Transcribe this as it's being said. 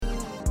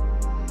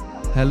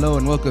Hello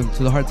and welcome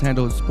to the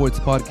H2H Sports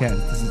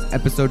Podcast. This is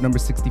episode number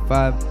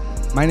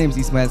 65. My name is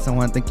Ismail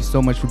Sanwan. Thank you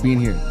so much for being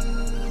here.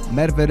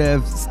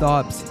 Medvedev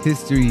stops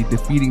history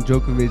defeating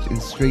Djokovic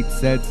in straight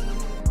sets.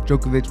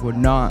 Djokovic will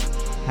not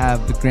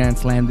have the Grand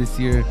Slam this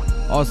year.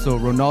 Also,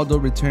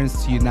 Ronaldo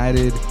returns to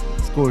United,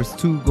 scores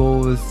 2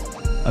 goals.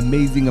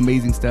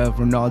 Amazing stuff.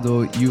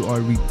 Ronaldo, you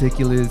are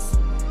ridiculous.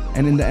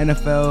 And in the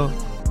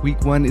NFL,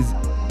 week 1 is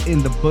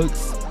in the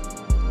books.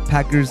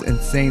 Packers and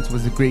Saints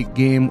was a great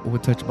game. We'll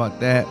touch about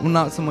that. Well,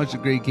 not so much a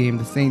great game.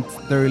 The Saints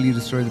thoroughly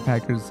destroyed the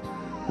Packers.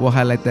 We'll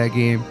highlight that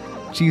game.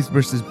 Chiefs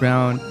versus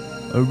Brown,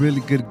 a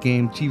really good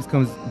game. Chiefs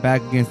comes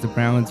back against the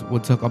Browns. We'll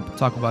talk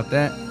about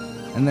that.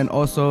 And then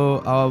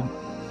also I'll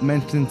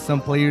mention some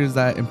players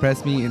that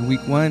impressed me in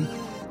week 1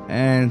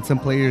 and some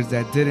players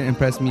that didn't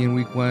impress me in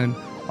week 1.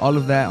 All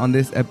of that on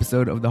this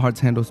episode of the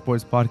H2H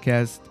Sports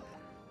Podcast.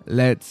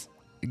 Let's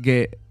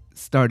get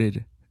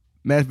started.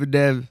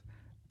 Medvedev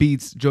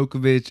beats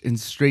Djokovic in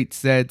straight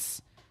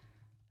sets,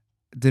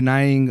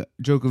 denying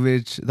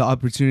Djokovic the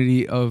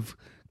opportunity of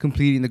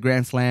completing the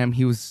Grand Slam.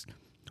 He was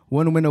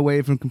 1 win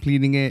away from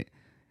completing it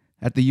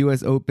at the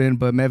U.S. Open,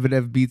 but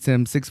Medvedev beats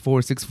him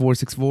 6-4,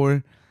 6-4,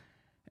 6-4,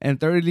 and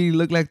thoroughly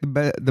looked like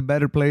the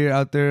better player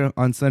out there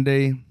on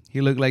Sunday.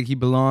 He looked like he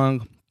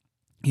belonged.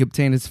 He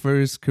obtained his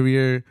first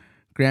career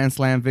Grand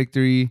Slam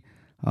victory,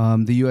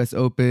 the U.S.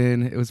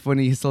 Open. It was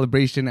funny. His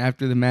celebration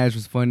after the match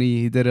was funny.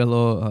 He did a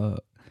little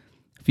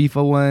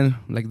FIFA one,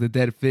 like the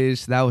dead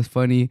fish. That was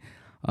funny.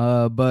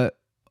 But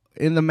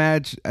in the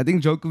match, I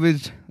think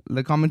Djokovic,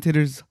 the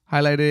commentators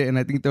highlighted, and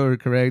I think they were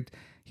correct.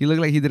 He looked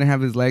like he didn't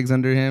have his legs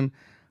under him.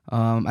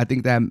 I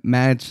think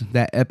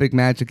that epic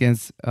match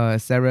against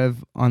Zverev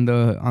on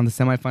the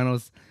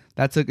semifinals,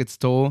 that took its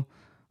toll.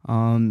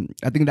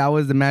 I think that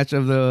was the match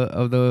of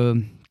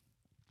the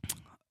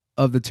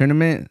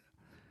tournament.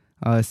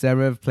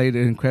 Zverev played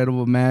an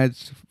incredible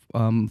match,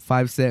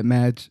 5-set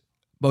match.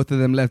 Both of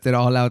them left it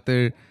all out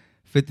there.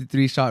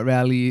 53-shot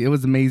rally. It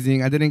was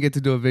amazing. I didn't get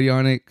to do a video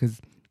on it because,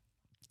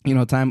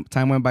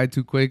 time went by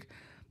too quick.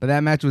 But that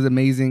match was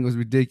amazing. It was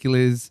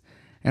ridiculous.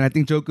 And I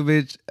think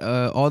Djokovic,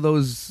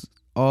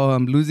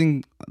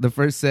 losing the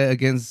first set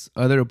against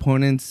other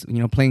opponents,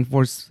 playing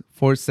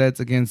four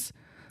sets against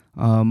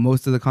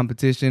most of the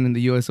competition in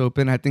the U.S.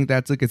 Open, I think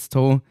that took its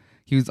toll.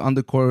 He was on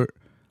the court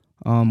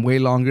way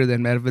longer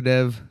than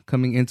Medvedev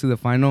coming into the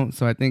final.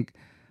 So I think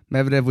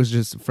Medvedev was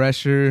just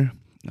fresher.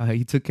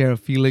 He took care of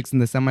Felix in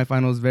the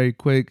semifinals very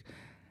quick.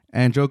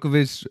 And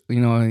Djokovic,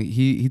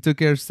 he took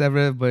care of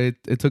Zverev, but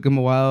it took him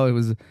a while. It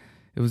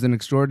was an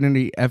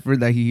extraordinary effort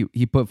that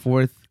he put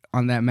forth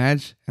on that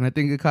match, and I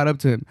think it caught up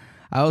to him.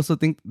 I also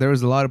think there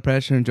was a lot of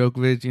pressure in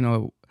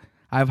Djokovic.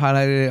 I've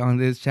highlighted it on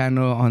this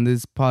channel, on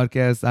this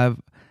podcast.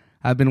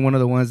 I've been one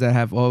of the ones that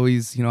have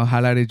always,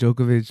 highlighted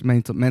Djokovic's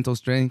mental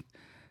strength,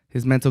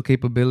 his mental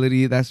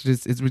capability.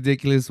 It's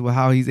ridiculous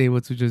how he's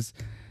able to just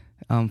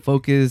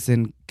focus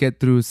and get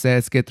through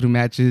sets, get through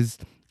matches.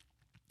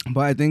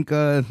 But I think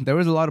there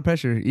was a lot of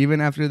pressure.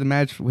 Even after the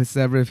match with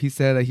Zverev, he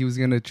said that he was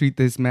going to treat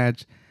this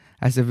match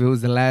as if it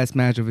was the last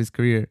match of his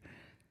career.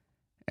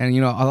 And,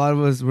 a lot of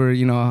us were,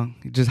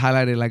 just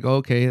highlighted like,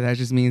 okay, that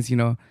just means,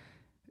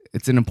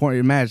 it's an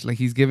important match. Like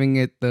he's giving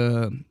it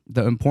the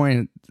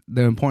importance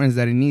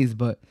that it needs.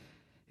 But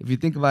if you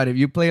think about it, if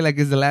you play like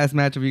it's the last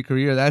match of your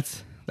career,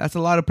 that's a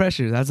lot of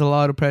pressure. That's a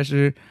lot of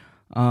pressure.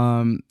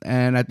 And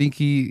I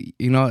think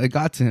it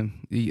got to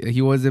him.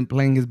 He wasn't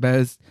playing his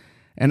best.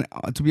 And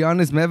to be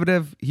honest,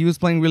 Medvedev, he was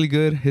playing really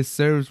good. His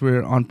serves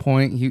were on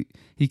point.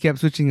 He kept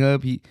switching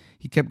up. He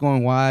kept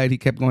going wide. He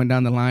kept going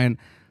down the line.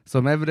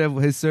 So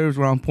Medvedev, his serves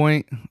were on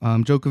point.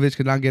 Djokovic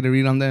could not get a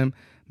read on them.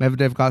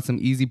 Medvedev got some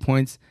easy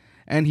points,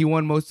 and he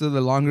won most of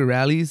the longer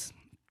rallies.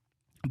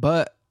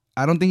 But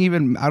I don't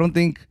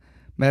think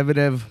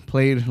Medvedev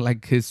played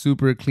like his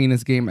super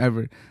cleanest game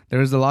ever. There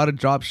was a lot of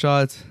drop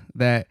shots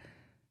that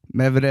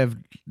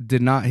Medvedev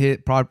did not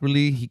hit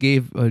properly. He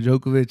gave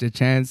Djokovic a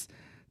chance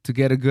to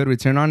get a good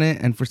return on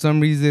it, and for some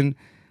reason,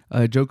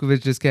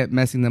 Djokovic just kept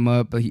messing them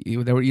up. But they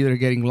were either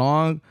getting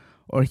long,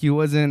 or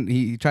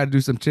he tried to do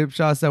some chip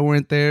shots that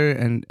weren't there,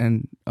 and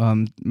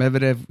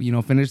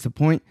Medvedev, finished the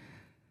point.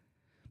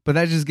 But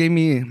that just gave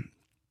me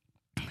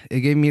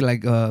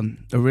like a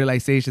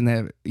realization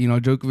that,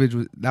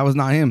 Djokovic, that was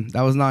not him.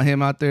 That was not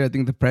him out there. I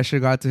think the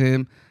pressure got to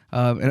him,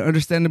 and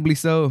understandably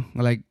so.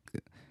 Like,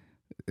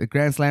 the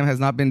Grand Slam has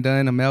not been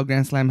done. A male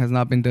Grand Slam has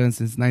not been done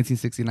since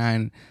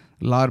 1969.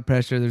 A lot of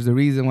pressure. There's a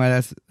reason why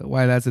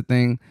that's a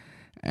thing.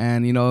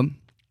 And,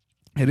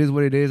 it is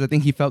what it is. I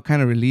think he felt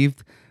kind of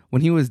relieved.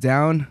 When he was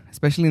down,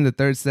 especially in the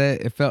third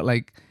set, it felt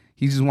like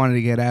he just wanted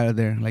to get out of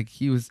there. Like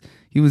he was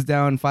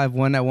down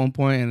 5-1 at one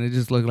point, and it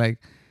just looked like,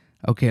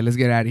 okay, let's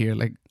get out of here.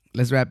 Like,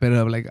 let's wrap it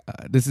up. Like,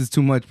 this is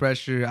too much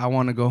pressure. I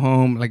want to go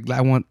home. Like,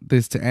 I want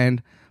this to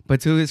end. But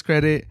to his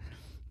credit,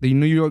 the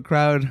New York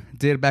crowd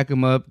did back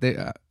him up.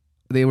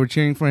 They were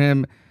cheering for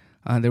him.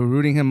 They were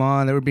rooting him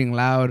on. They were being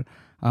loud.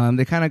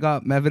 They kind of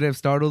got Medvedev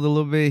startled a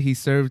little bit. He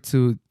served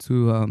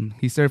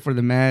he served for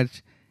the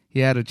match. He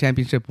had a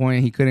championship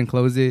point. He couldn't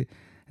close it.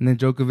 And then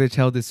Djokovic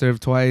held his serve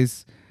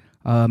twice.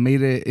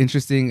 made it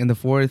interesting in the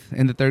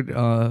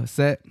third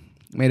set,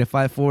 made it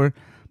 5-4.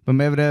 But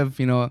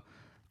Medvedev,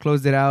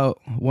 closed it out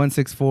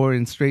 1-6-4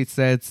 in straight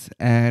sets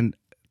and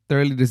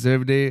thoroughly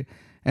deserved it.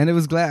 And it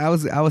was glad I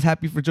was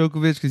happy for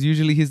Djokovic because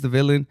usually he's the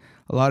villain.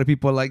 A lot of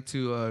people like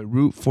to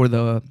root for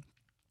the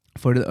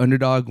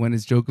underdog when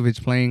it's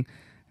Djokovic playing,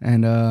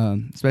 and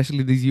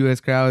especially these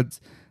U.S.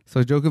 crowds.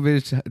 So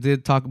Djokovic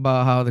did talk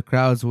about how the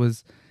crowds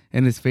was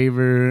in his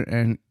favor,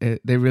 and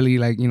they really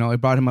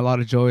it brought him a lot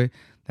of joy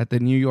that the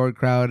New York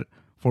crowd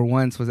for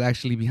once was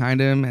actually behind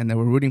him and they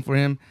were rooting for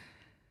him.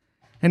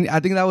 And I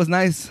think that was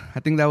nice. I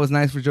think that was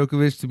nice for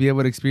Djokovic to be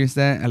able to experience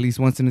that at least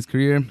once in his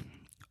career.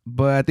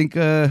 But I think,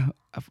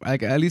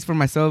 at least for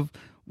myself,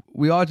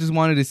 we all just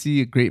wanted to see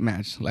a great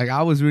match. Like,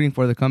 I was rooting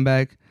for the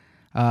comeback.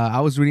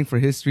 I was rooting for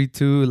history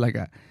too.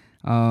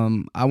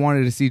 I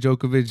wanted to see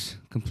Djokovic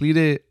complete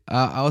it.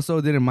 I also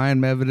didn't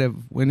mind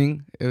Medvedev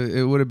winning.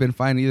 It would have been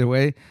fine either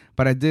way.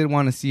 But I did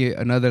want to see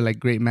another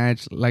great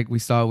match like we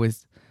saw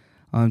with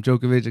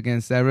Djokovic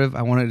against Zverev.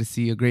 I wanted to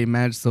see a great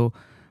match. So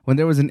when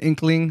there was an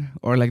inkling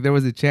or there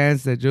was a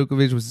chance that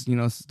Djokovic was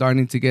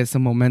starting to get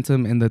some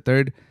momentum in the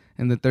third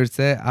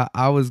set,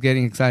 I was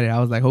getting excited. I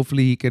was like,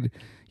 hopefully he could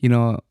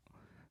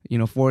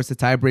force a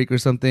tiebreak or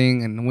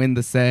something and win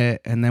the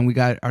set, and then we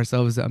got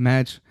ourselves a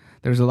match.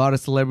 There's a lot of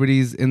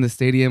celebrities in the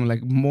stadium,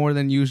 more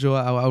than usual.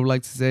 I would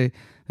like to say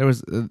there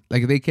was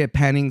they kept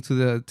panning to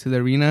the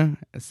arena,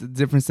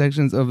 different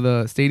sections of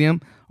the stadium,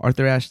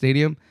 Arthur Ashe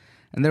Stadium,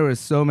 and there were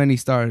so many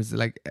stars.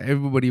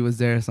 Everybody was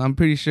there, so I'm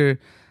pretty sure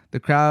the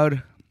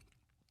crowd.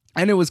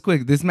 And it was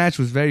quick. This match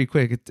was very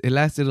quick. It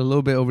lasted a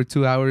little bit over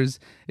 2 hours.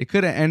 It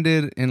could have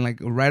ended in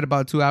right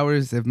about 2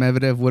 hours if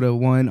Medvedev would have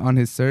won on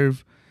his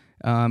serve.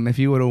 If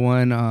he would have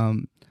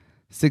won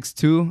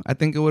 6-2, I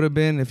think it would have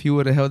been. If he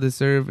would have held his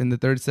serve in the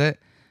third set,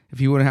 if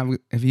he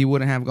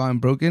wouldn't have gotten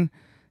broken,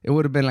 it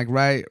would have been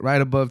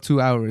right above 2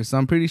 hours. So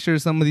I'm pretty sure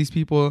some of these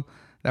people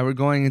that were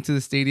going into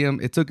the stadium,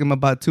 it took them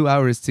about 2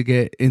 hours to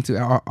get into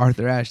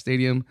Arthur Ashe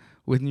Stadium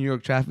with New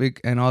York traffic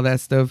and all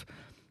that stuff.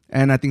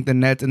 And I think the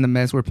Nets and the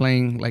Mets were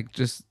playing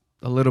just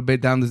a little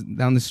bit down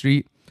the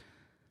street.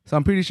 So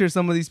I'm pretty sure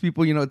some of these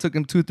people, it took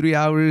them 2-3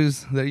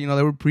 hours. They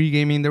were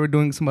pre-gaming. They were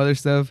doing some other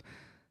stuff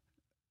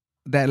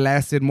that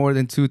lasted more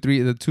than the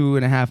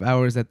 2.5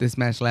 hours that this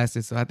match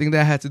lasted. So I think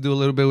that had to do a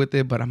little bit with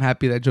it. But I'm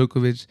happy that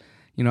Djokovic,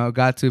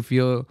 got to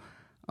feel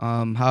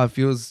how it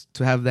feels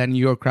to have that New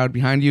York crowd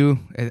behind you.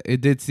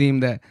 It did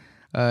seem that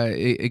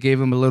it gave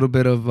him a little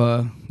bit of,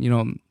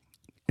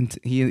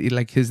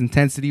 his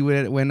intensity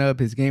went up,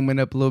 his game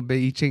went up a little bit.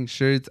 He changed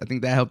shirts. I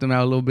think that helped him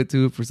out a little bit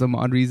too for some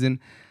odd reason.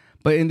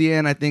 But in the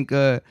end, I think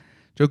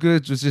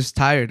Djokovic was just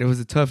tired. It was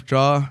a tough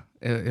draw.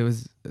 There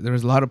was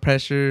a lot of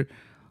pressure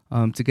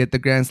to get the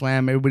Grand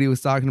Slam. Everybody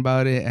was talking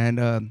about it,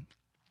 and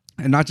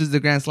not just the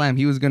Grand Slam.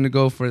 He was going to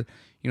go for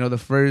the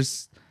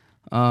first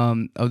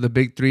of the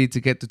big three to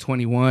get to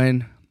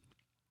 21,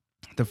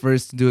 the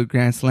first to do a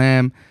Grand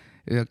Slam,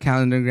 a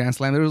calendar Grand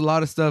Slam. There was a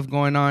lot of stuff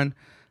going on.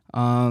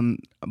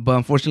 But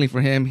unfortunately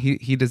for him,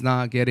 he does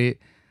not get it.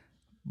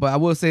 But I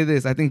will say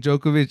this: I think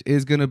Djokovic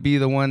is gonna be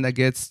the one that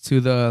gets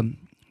to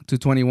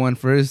 21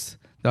 first.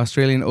 The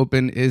Australian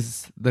Open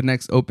is the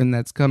next Open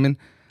that's coming,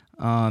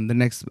 the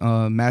next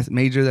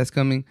major that's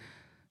coming,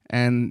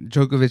 and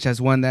Djokovic has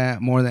won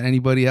that more than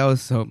anybody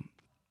else. So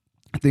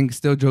I think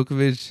still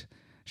Djokovic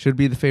should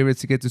be the favorite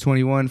to get to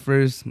 21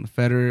 first.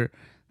 Federer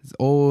is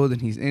old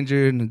and he's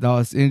injured.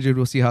 Nadal is injured.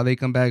 We'll see how they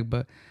come back,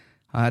 but.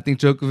 I think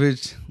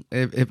Djokovic,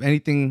 if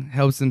anything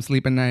helps him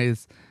sleep at night,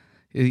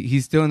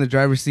 he's still in the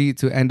driver's seat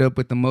to end up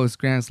with the most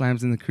Grand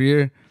Slams in the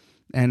career.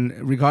 And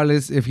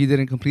regardless if he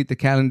didn't complete the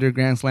calendar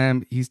Grand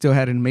Slam, he still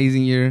had an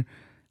amazing year.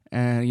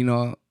 And,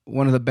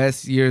 one of the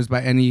best years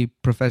by any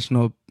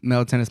professional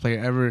male tennis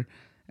player ever.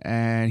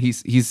 And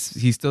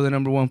he's still the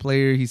number one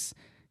player. He's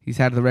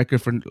had the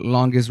record for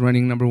longest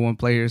running number one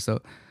player. So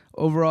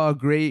overall,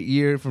 great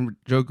year from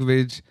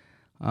Djokovic.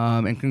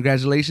 And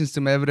congratulations to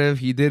Medvedev.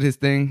 He did his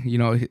thing.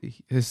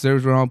 His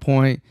serves were on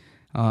point.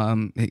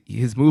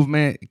 His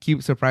movement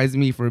keeps surprising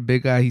me for a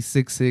big guy. He's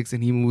 6'6",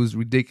 and he moves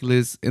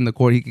ridiculous in the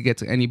court. He could get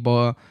to any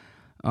ball.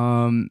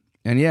 And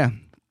yeah,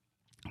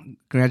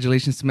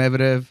 congratulations to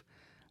Medvedev.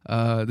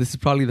 This is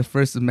probably the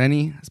first of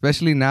many,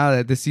 especially now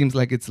that this seems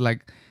like it's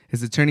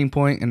a turning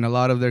point in a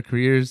lot of their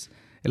careers.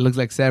 It looks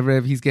like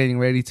Zverev, he's getting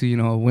ready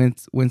to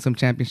win some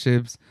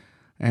championships.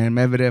 And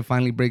Medvedev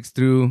finally breaks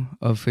through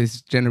of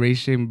his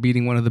generation,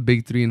 beating one of the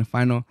big three in the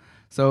final.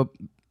 So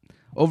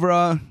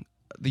overall,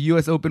 the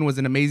U.S. Open was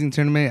an amazing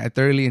tournament. I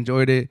thoroughly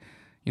enjoyed it.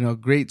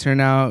 Great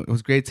turnout. It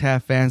was great to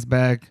have fans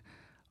back.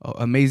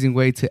 Amazing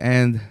way to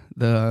end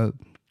the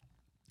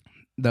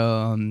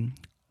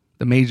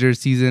major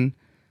season.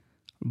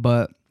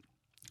 But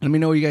let me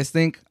know what you guys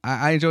think.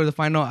 I enjoyed the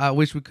final. I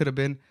wish we could have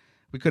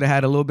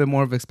had a little bit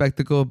more of a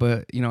spectacle,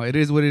 but it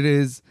is what it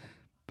is.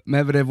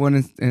 Medvedev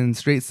won in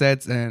straight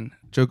sets, and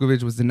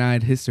Djokovic was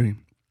denied history.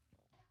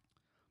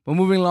 But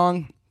moving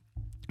along,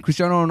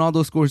 Cristiano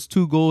Ronaldo scores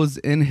 2 goals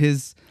in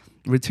his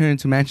return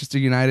to Manchester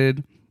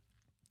United.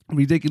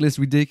 Ridiculous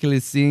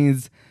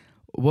scenes.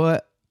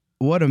 What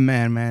what a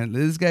man.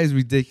 This guy's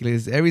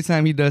ridiculous. Every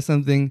time he does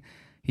something,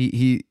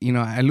 he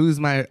I lose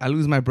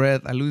my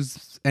breath. I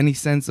lose any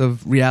sense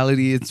of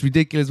reality. It's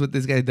ridiculous what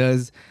this guy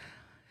does.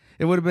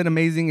 It would have been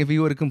amazing if he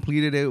would have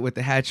completed it with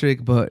the hat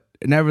trick, but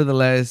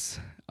nevertheless,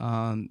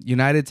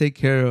 United take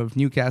care of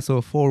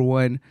Newcastle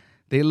 4-1.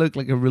 They look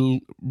like a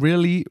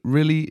really,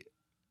 really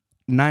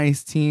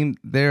nice team.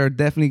 They're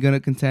definitely going to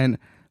contend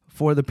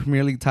for the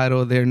Premier League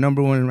title. They're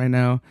number one right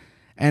now.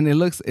 And it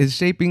looks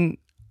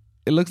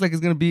like it's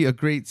going to be a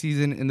great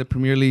season in the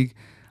Premier League.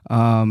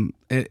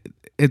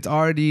 It's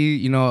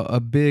already, a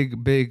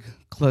big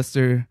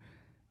cluster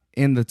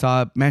in the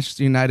top.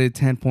 Manchester United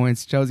 10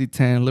 points, Chelsea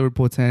 10,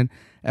 Liverpool 10,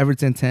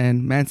 Everton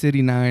 10, Man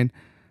City 9,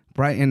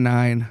 Brighton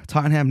 9,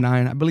 Tottenham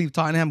 9. I believe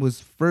Tottenham was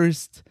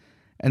first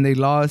and they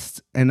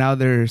lost, and now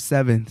they're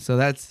 7th. So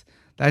that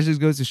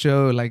just goes to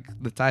show like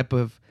the type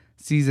of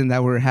season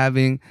that we're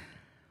having.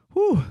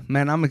 Whew,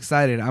 man, I'm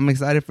excited. I'm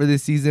excited for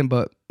this season.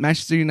 But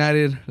Manchester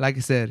United, like I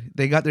said,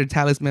 they got their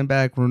talisman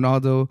back.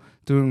 Ronaldo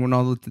doing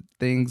Ronaldo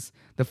things.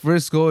 The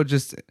first goal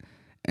just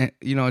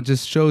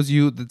shows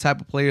you the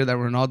type of player that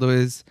Ronaldo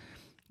is.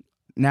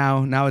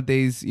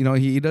 Nowadays,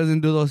 he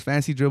doesn't do those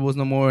fancy dribbles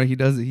no more. He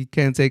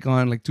can't take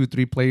on like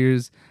 2-3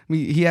 players. I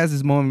mean, he has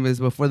his moments,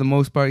 but for the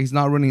most part, he's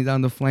not running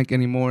down the flank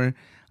anymore.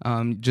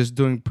 Just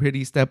doing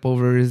pretty step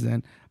overs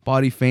and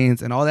body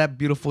feints and all that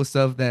beautiful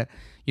stuff that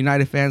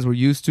United fans were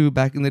used to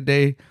back in the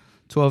day,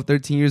 12,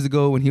 13 years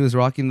ago when he was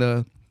rocking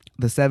the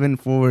 7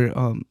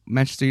 for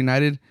Manchester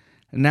United.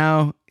 And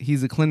now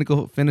he's a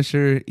clinical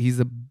finisher. He's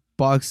a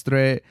box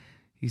threat.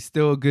 He's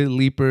still a good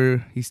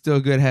leaper. He's still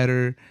a good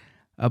header.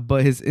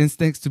 But his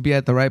instincts to be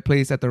at the right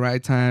place at the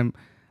right time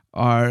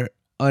are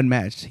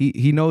unmatched.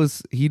 He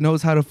knows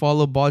how to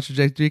follow ball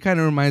trajectory. It kind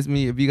of reminds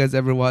me, if you guys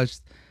ever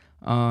watched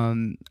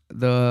the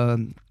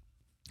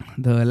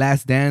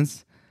Last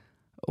Dance,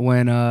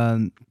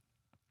 when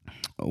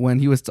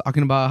he was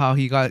talking about how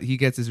he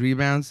gets his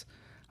rebounds,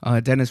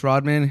 Dennis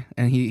Rodman,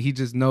 and he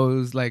just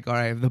knows, like, all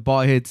right, if the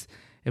ball hits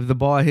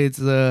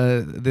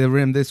the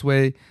rim this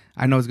way,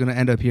 I know it's gonna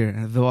end up here.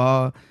 And if the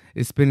ball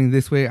is spinning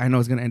this way, I know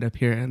it's gonna end up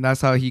here. And that's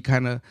how he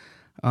kind of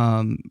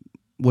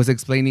was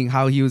explaining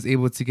how he was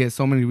able to get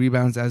so many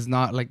rebounds, as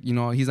not like,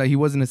 he's like, he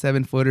wasn't a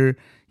 7-footer,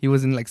 he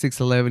wasn't like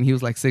 6'11", he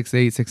was like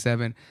 6'8",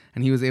 6'7",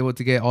 and he was able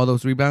to get all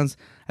those rebounds.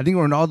 I think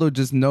Ronaldo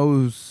just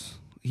knows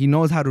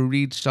how to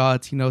read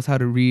shots. He knows how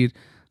to read,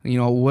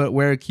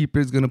 where a keeper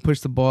is gonna push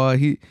the ball.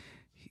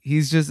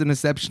 He's just an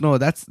exceptional.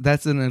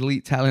 That's an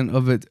elite talent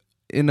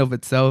of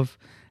itself.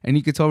 And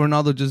you could tell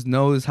Ronaldo just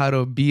knows how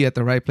to be at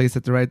the right place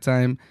at the right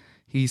time.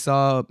 He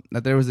saw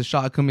that there was a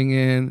shot coming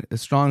in, a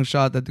strong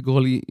shot that the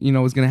goalie,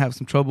 was going to have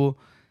some trouble.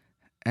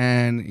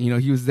 And,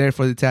 he was there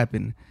for the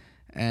tap-in.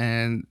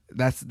 And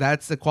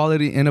that's a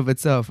quality in of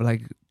itself.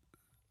 Like,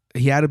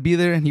 he had to be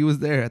there, and he was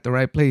there at the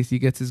right place. He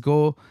gets his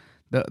goal.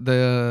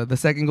 The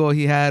second goal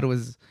he had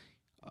was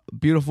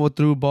beautiful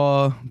through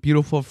ball,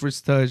 beautiful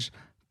first touch,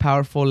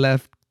 powerful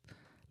left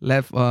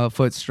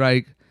foot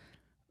strike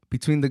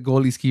between the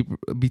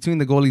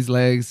goalie's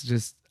legs,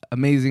 just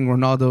amazing.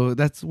 Ronaldo,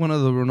 that's one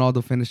of the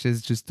Ronaldo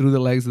finishes, just through the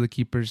legs of the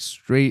keeper,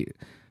 straight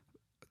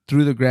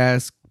through the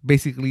grass,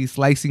 basically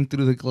slicing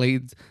through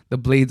the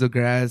blades of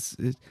grass.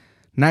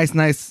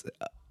 Nice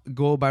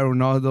goal by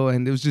Ronaldo,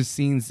 and it was just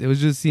scenes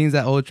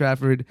at Old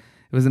Trafford.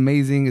 It was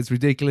amazing. It's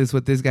ridiculous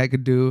what this guy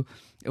could do.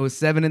 It was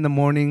 7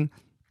 a.m.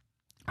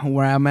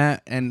 where I'm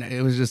at, and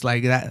it was just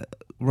like that.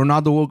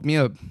 Ronaldo woke me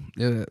up.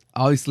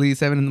 Obviously,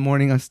 7 a.m.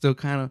 I'm still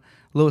kind of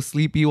a little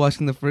sleepy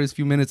watching the first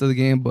few minutes of the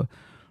game, but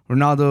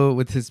Ronaldo,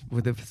 with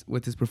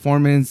his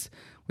performance,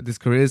 with his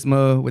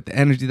charisma, with the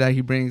energy that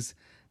he brings,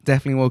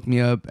 definitely woke me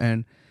up.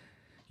 And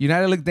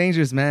United look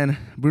dangerous, man.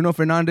 Bruno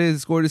Fernandes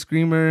scored a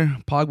screamer.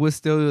 Pogba's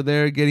still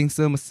there getting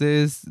some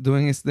assists,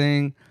 doing his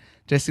thing.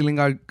 Jesse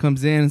Lingard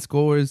comes in,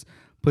 scores,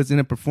 puts in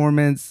a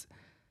performance.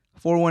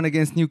 4-1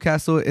 against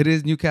Newcastle. It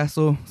is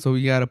Newcastle, so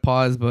we got to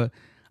pause, but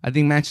I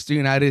think Manchester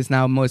United is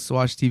now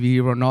must-watch TV.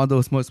 Ronaldo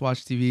is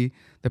must-watch TV.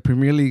 The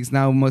Premier League is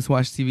now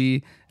must-watch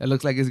TV. It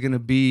looks like it's going to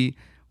be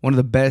one of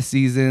the best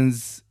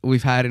seasons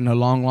we've had in a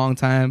long, long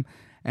time.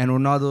 And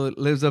Ronaldo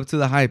lives up to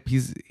the hype.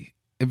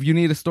 If you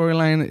need a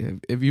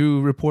storyline, if you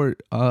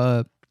report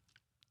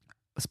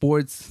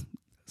sports,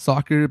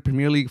 soccer,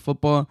 Premier League,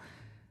 football,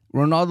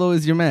 Ronaldo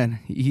is your man.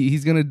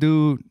 He's going to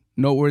do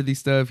noteworthy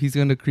stuff. He's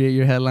going to create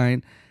your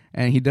headline.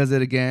 And he does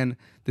it again.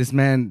 This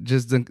man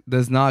just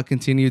does not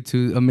continue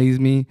to amaze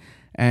me.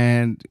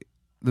 And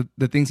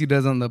the things he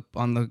does on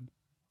the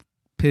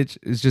pitch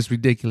is just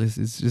ridiculous.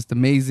 It's just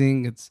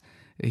amazing.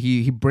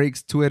 He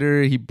breaks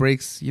Twitter. He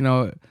breaks,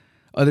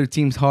 other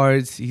teams'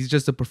 hearts. He's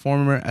just a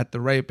performer at the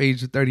ripe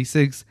age of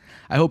 36.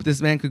 I hope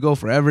this man could go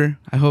forever.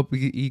 I hope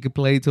he could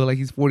play till like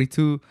he's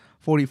 42,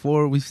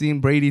 44. We've seen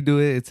Brady do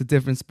it. It's a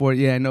different sport.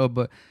 Yeah, I know.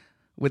 But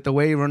with the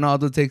way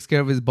Ronaldo takes care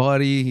of his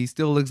body, he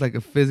still looks like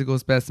a physical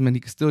specimen.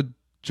 He can still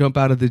jump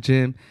out of the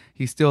gym.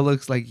 He still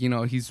looks like,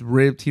 he's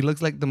ripped. He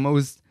looks like the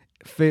most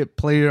fit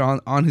player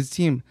on his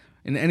team.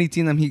 In any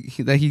team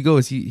that he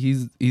goes,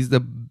 he's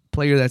the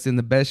player that's in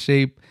the best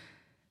shape.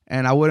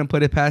 And I wouldn't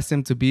put it past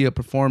him to be a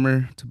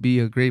performer, to be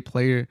a great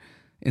player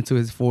into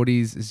his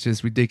 40s. It's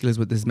just ridiculous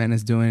what this man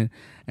is doing.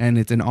 And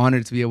it's an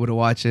honor to be able to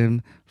watch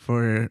him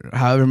for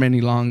however many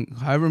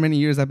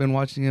years I've been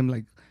watching him,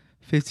 like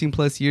 15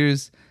 plus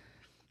years.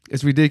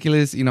 It's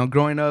ridiculous. You know,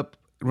 growing up,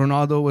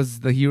 Ronaldo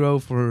was the hero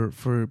for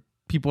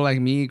people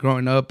like me.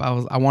 Growing up,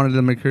 I wanted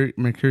the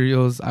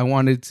Mercurials. I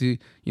wanted to,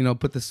 you know,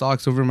 put the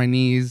socks over my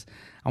knees.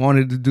 I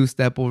wanted to do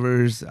step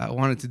overs. I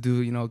wanted to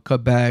do, you know,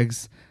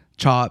 cutbacks,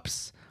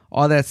 chops,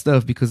 all that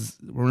stuff because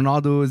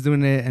Ronaldo was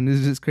doing it. And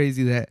it's just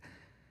crazy that,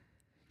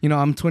 you know,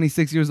 I'm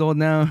 26 years old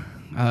now.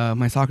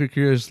 My soccer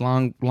career is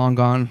long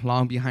gone,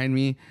 long behind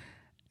me.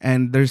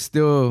 And there's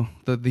still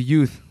the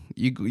youth.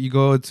 You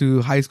go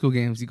to high school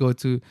games. You go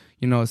to,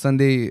 you know,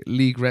 Sunday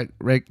league, rec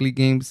league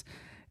games.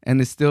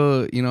 And it's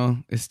still, you know,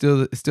 it's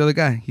still the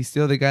guy. He's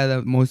still the guy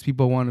that most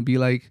people want to be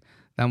like,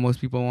 that most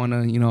people want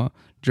to, you know,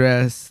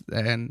 dress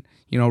and,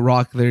 you know,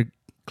 rock their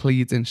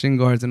cleats and shin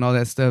guards and all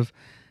that stuff.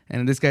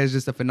 And this guy is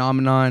just a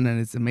phenomenon, and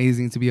it's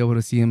amazing to be able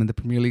to see him in the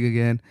Premier League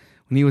again.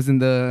 When he was in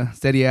the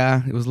Serie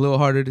A, it was a little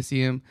harder to see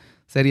him.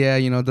 Serie A,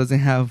 you know, doesn't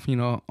have, you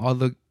know, all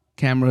the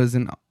cameras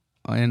and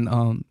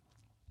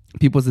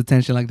people's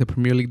attention like the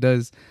Premier League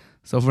does.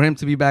 So for him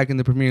to be back in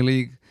the Premier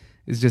League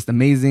is just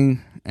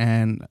amazing,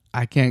 and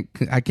I can't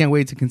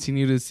wait to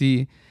continue to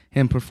see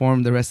him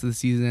perform the rest of the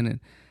season. And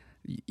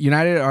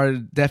United are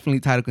definitely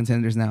title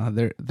contenders now.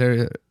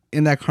 They're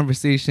in that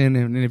conversation,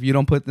 and if you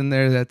don't put them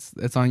there, that's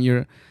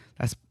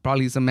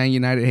probably some Man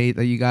United hate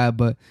that you got.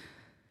 But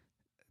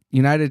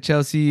United,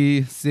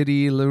 Chelsea,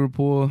 City,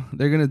 Liverpool,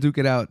 they're gonna duke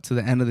it out to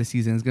the end of the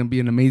season. It's gonna be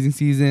an amazing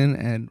season,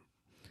 and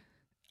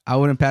I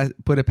wouldn't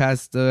put it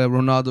past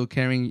Ronaldo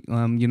carrying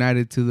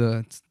United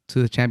to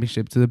the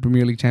championship, to the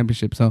Premier League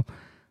championship. So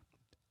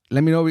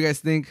let me know what you guys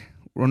think.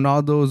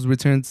 Ronaldo's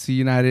return to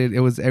United, it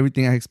was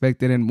everything I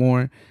expected and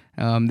more.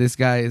 This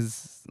guy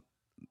is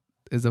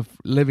a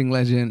living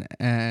legend,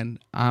 and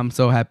I'm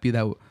so happy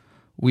that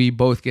we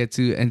both get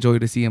to enjoy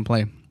to see him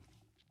play.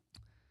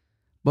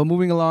 But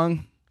moving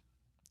along,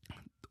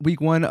 week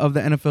 1 of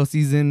the NFL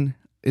season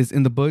is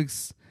in the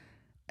books,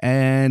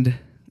 and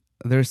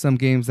there's some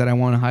games that I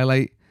want to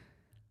highlight.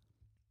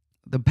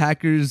 The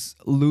Packers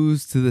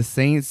lose to the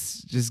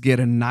Saints, just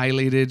get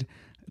annihilated.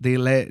 They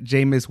let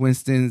Jameis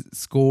Winston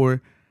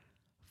score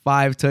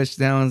 5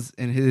 touchdowns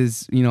in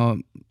his, you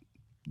know,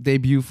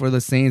 debut for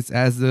the Saints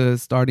as the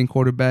starting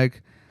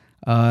quarterback,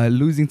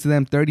 losing to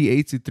them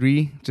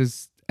 38-3,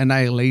 just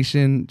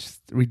annihilation,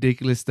 just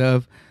ridiculous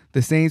stuff.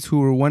 The Saints, who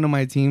were one of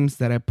my teams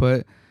that I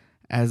put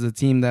as a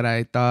team that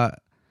I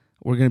thought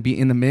were going to be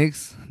in the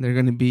mix, they're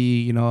going to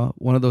be, you know,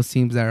 one of those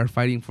teams that are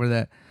fighting for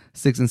that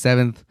 6th and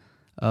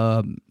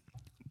 7th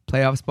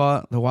playoff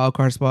spot, the wild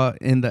card spot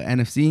in the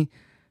NFC.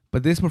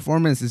 But this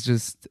performance is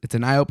just, it's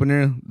an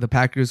eye-opener. The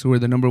Packers, who were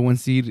the number 1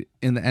 seed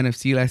in the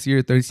NFC last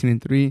year,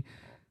 13-3,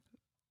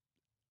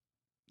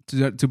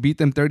 to beat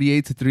them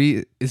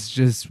 38-3 is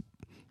just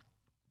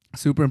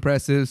super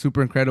impressive,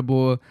 super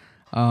incredible.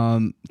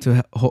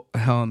 To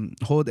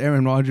hold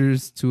Aaron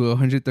Rodgers to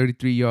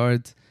 133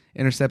 yards,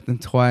 intercept him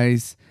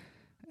twice.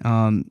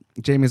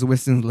 Jameis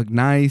Winston looked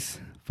nice,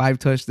 5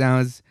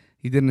 touchdowns.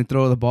 He didn't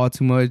throw the ball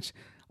too much.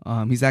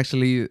 That's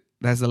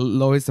the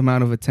lowest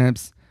amount of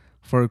attempts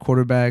for a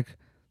quarterback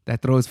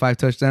that throws 5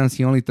 touchdowns.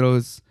 He only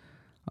throws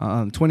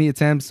 20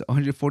 attempts,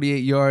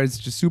 148 yards,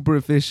 just super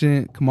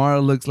efficient.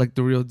 Kamara looks like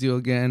the real deal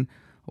again,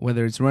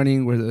 whether it's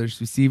running, whether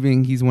it's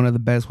receiving. He's one of the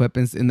best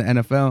weapons in the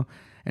NFL.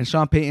 And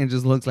Sean Payton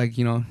just looks like,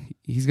 you know,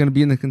 he's going to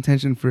be in the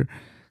contention for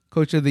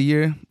Coach of the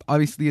Year.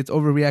 Obviously, it's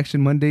Overreaction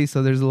Monday,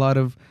 so there's a lot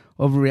of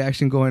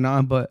overreaction going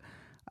on. But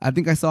I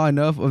think I saw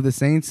enough of the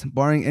Saints,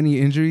 barring any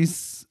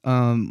injuries.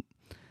 And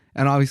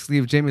obviously,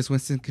 if Jameis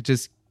Winston could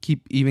just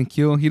keep even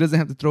keel, he doesn't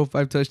have to throw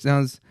 5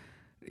 touchdowns.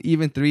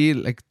 Even 3,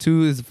 like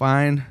 2 is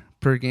fine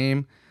per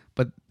game.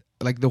 But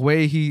like the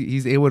way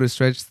he's able to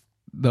stretch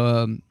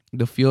the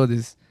field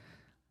is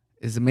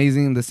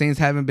amazing. The Saints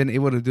haven't been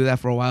able to do that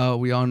for a while.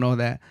 We all know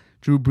that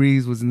Drew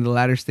Brees was in the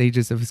latter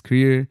stages of his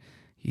career.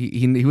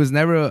 He was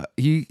never,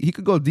 he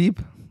could go deep.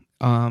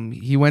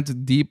 He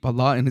went deep a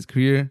lot in his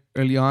career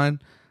early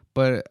on,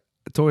 but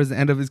towards the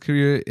end of his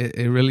career,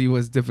 it really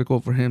was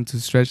difficult for him to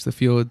stretch the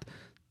field,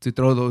 to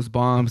throw those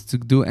bombs, to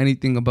do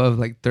anything above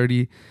like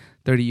 30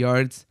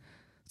 yards.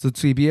 So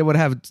to be able to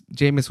have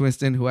Jameis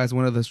Winston, who has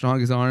one of the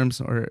strongest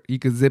arms, or he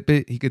could zip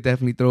it, he could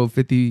definitely throw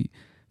 50,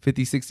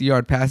 60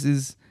 yard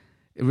passes.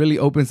 It really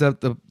opens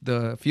up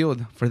the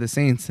field for the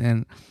Saints.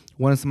 And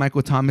once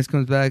Michael Thomas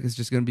comes back, it's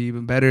just going to be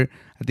even better.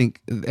 I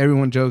think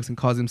everyone jokes and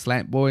calls him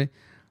Slant Boy,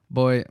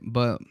 but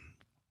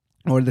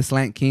or the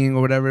Slant King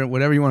or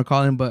whatever you want to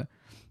call him. But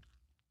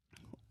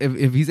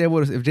if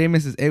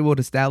Jameis is able to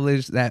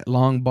establish that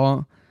long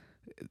ball,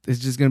 it's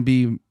just going to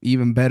be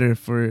even better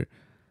for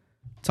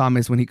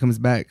Thomas when he comes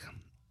back.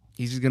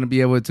 He's just going to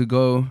be able to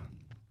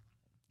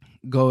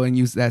go and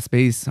use that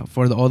space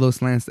for all those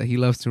slants that he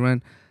loves to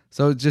run.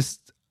 So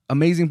just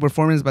amazing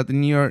performance by the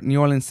New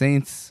Orleans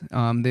Saints.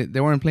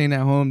 They weren't playing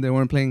at home. They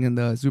weren't playing in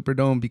the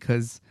Superdome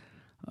because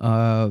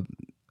of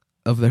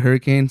the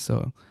hurricane.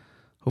 So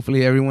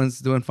Hopefully everyone's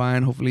doing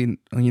fine. Hopefully,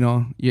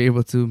 you're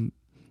able to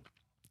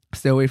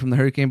stay away from the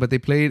hurricane. But they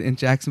played in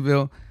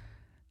Jacksonville,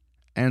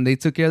 and they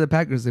took care of the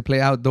Packers. They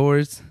play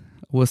outdoors.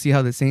 We'll see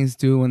how the Saints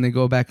do when they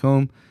go back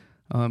home,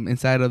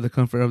 inside of the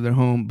comfort of their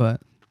home.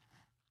 But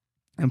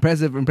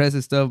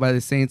impressive stuff by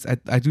the Saints.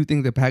 I do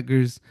think the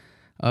Packers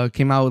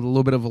came out with a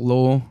little bit of a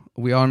lull.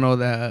 We all know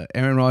that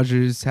Aaron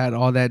Rodgers had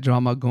all that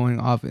drama going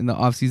off in the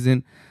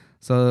offseason.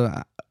 So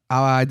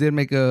I did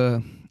make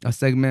a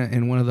segment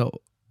in one of the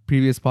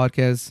previous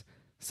podcasts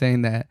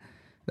saying that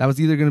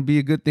was either going to be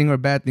a good thing or a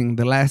bad thing.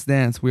 The last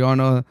dance. We all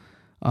know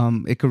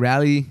it could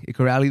rally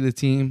the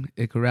team.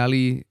 It could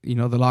rally,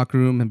 the locker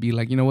room and be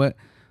like, you know what?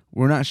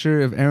 We're not sure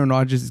if Aaron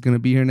Rodgers is going to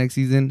be here next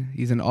season.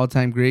 He's an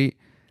all-time great.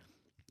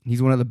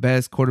 He's one of the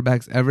best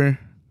quarterbacks ever.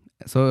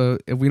 So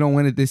if we don't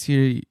win it this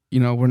year,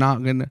 we're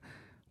not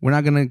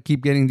gonna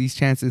keep getting these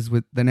chances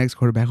with the next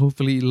quarterback.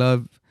 Hopefully,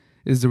 Love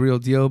is the real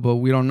deal, but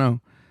we don't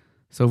know.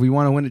 So if we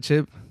want to win a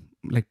chip,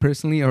 like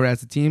personally or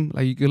as a team,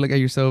 like you could look at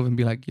yourself and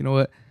be like, you know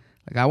what?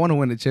 Like I want to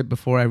win a chip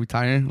before I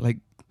retire. Like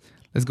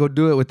let's go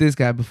do it with this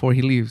guy before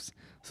he leaves.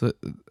 So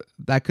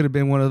that could have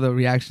been one of the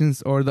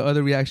reactions, or the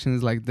other reaction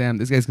is like, damn,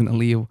 this guy's gonna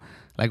leave.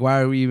 Like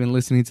why are we even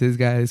listening to this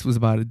guy? This was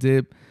about a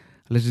dip.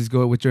 Let's just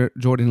go with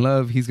Jordan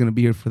Love. He's gonna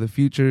be here for the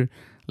future.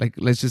 Like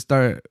let's just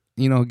start,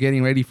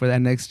 getting ready for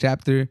that next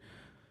chapter.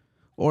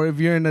 Or if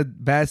you're in a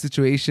bad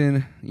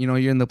situation, you're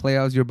in the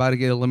playoffs, you're about to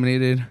get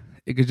eliminated.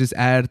 It could just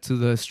add to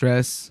the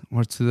stress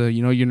or to the,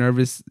 your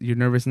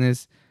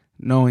nervousness,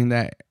 knowing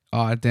that,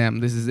 oh, damn,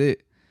 this is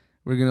it.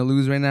 We're going to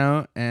lose right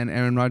now, and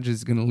Aaron Rodgers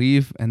is going to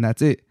leave, and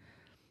that's it.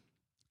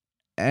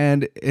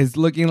 And it's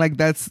looking like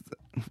that's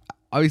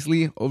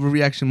obviously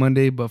overreaction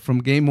Monday, but from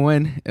game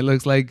one, it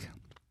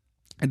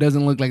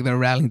doesn't look like they're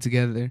rallying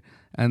together,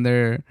 and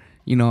they're,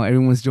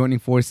 everyone's joining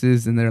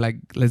forces, and they're like,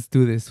 let's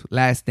do this,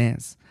 last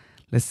dance.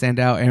 Let's send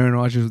out Aaron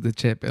Rodgers with the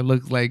chip. It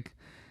looks like,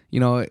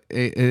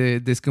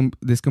 it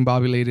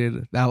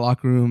discombobulated that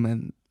locker room,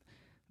 and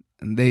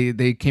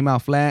they came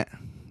out flat.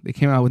 They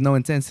came out with no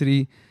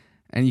intensity,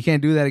 and you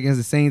can't do that against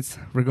the Saints,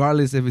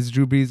 regardless if it's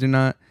Drew Brees or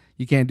not.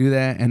 You can't do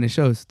that, and it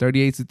shows.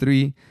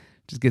 38-3,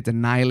 just gets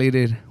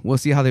annihilated. We'll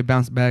see how they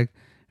bounce back.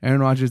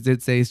 Aaron Rodgers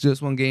did say it's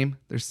just one game.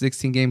 There's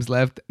 16 games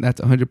left. That's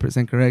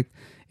 100% correct.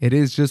 It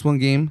is just one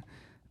game.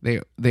 They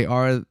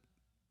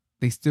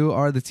still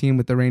are the team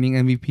with the reigning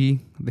MVP.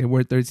 They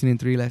were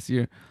 13-3 last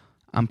year.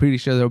 I'm pretty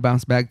sure they'll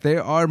bounce back. They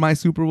are my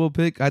Super Bowl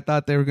pick. I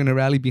thought they were going to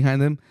rally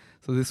behind them.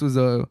 So this was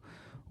a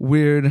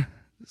weird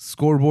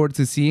scoreboard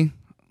to see.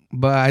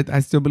 But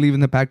I still believe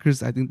in the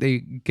Packers. I think they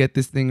get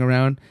this thing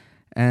around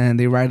and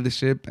they ride the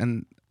ship,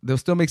 and they'll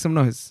still make some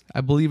noise.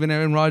 I believe in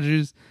Aaron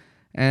Rodgers.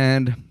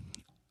 And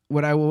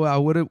what I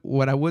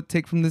would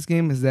take from this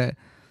game is that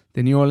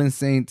the New Orleans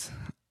Saints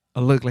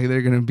look like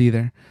they're going to be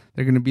there.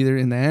 They're going to be there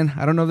in the end.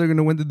 I don't know if they're going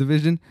to win the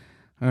division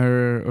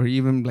or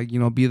even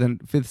be the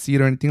 5th seed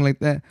or anything like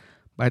that.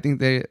 But I think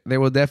they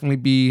will definitely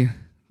be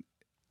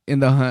in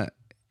the hunt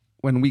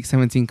when Week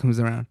 17 comes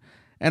around.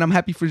 And I'm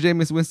happy for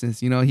Jameis Winston.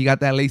 He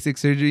got that LASIK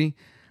surgery.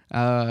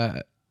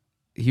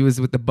 He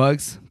was with the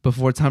Bucs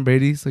before Tom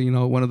Brady. So,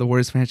 one of the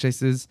worst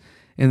franchises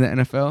in the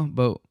NFL.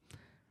 But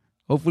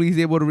hopefully he's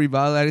able to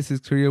revitalize his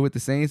career with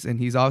the Saints, and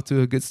he's off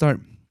to a good start.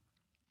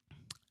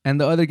 And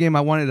the other game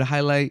I wanted to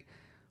highlight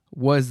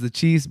was the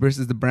Chiefs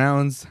versus the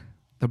Browns.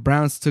 The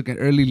Browns took an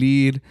early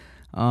lead.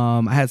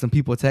 I had some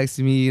people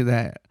texting me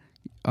that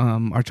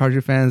are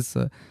Charger fans.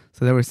 So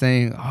they were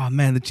saying, oh,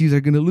 man, the Chiefs are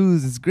going to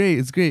lose. It's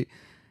great.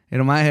 And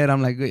in my head,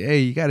 I'm like, hey,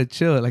 you got to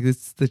chill. Like,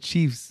 it's the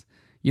Chiefs.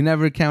 You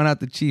never count out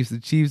the Chiefs. The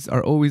Chiefs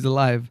are always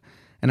alive.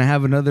 And I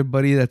have another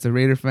buddy that's a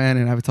Raider fan,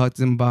 and I've talked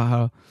to him about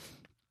how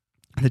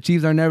the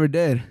Chiefs are never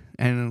dead.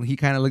 And he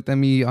kind of looked at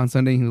me on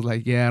Sunday, and he was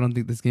like, yeah, I don't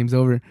think this game's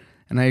over.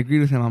 And I agreed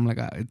with him. I'm like,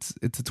 it's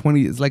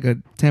like a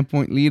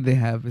 10-point lead they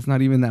have. It's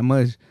not even that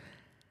much.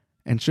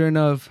 And sure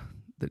enough,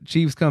 the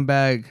Chiefs come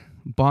back,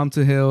 bomb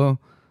to Hill,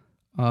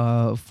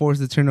 force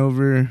the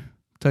turnover,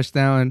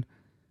 touchdown,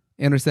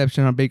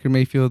 interception on Baker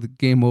Mayfield,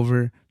 game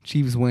over,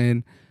 Chiefs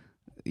win.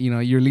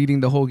 You're leading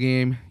the whole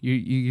game.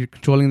 You're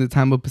controlling the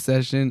time of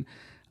possession.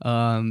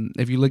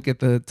 If you look at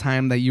the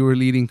time that you were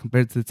leading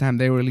compared to the time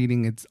they were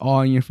leading, it's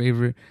all in your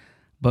favor.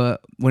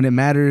 But when it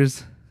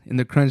matters, in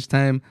the crunch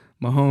time,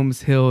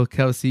 Mahomes, Hill,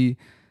 Kelsey,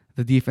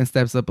 the defense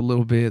steps up a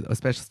little bit, a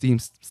special team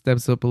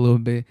steps up a little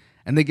bit,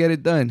 and they get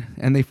it done.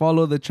 And they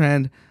follow the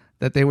trend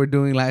that they were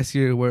doing last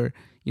year where,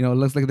 it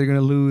looks like they're going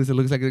to lose,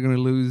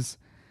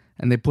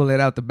 and they pull it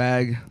out the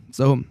bag.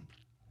 So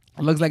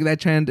it looks like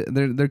that trend,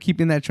 they're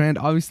keeping that trend.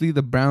 Obviously,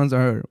 the Browns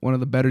are one of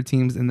the better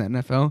teams in the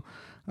NFL.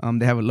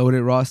 They have a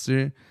loaded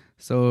roster.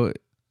 So,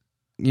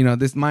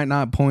 this might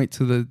not point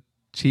to the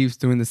Chiefs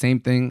doing the same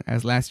thing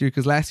as last year,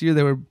 because last year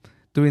they were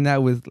doing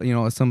that with,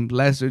 some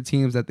lesser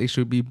teams that they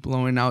should be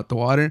blowing out the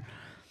water.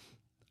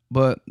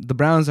 But the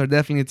Browns are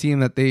definitely a team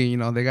that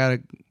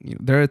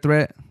they're a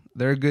threat.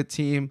 They're a good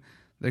team.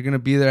 They're going to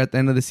be there at the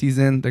end of the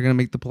season. They're going to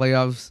make the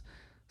playoffs.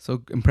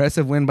 So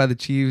impressive win by the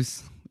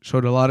Chiefs.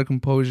 Showed a lot of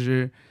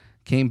composure.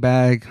 Came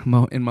back.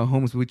 In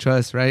Mahomes we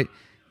trust, right?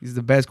 He's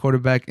the best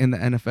quarterback in the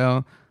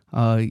NFL.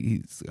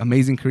 He's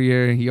amazing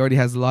career. He already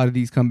has a lot of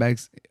these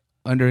comebacks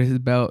under his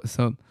belt.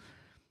 So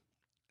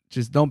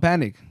just don't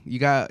panic. You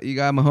got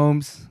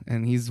Mahomes,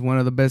 and he's one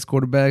of the best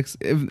quarterbacks.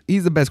 If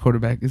he's the best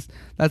quarterback,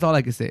 that's all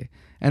I can say.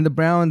 And the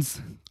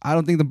Browns, I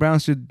don't think the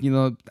Browns should,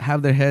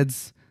 have their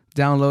heads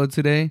down low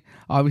today.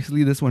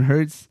 Obviously, this one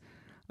hurts.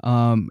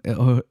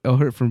 It'll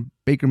hurt from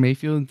Baker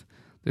Mayfield.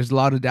 There's a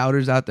lot of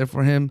doubters out there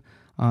for him.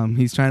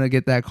 He's trying to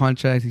get that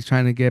contract. He's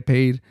trying to get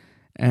paid,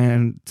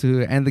 and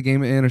to end the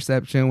game with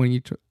interception when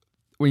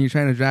you're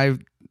trying to drive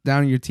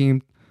down your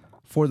team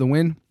for the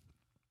win.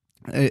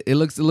 It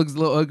looks a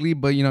little ugly,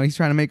 but he's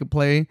trying to make a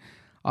play.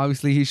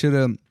 Obviously, he should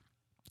have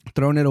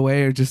thrown it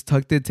away or just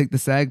tucked it, take the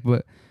sack.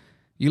 But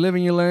you live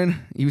and you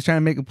learn. He was trying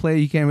to make a play.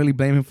 You can't really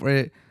blame him for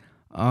it.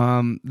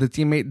 The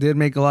teammate did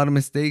make a lot of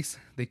mistakes.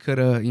 They could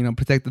have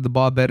protected the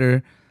ball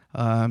better.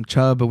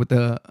 Chubb with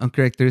the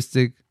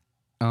uncharacteristic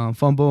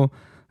fumble,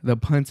 the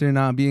punter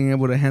not being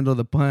able to handle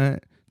the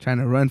punt, trying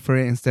to run for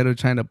it instead of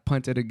trying to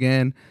punt it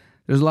again.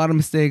 There's a lot of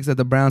mistakes that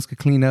the Browns could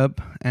clean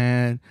up,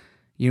 and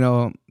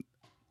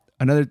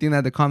another thing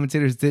that the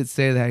commentators did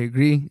say that I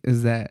agree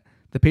is that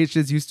the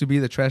Patriots used to be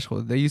the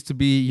threshold. They used to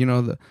be,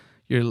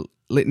 your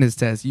litmus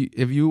test.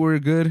 If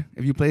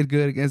you played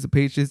good against the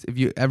Patriots, if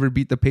you ever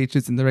beat the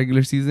Patriots in the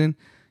regular season,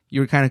 you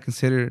were kind of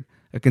considered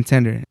a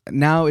contender.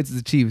 Now it's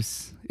the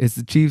Chiefs. It's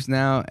the Chiefs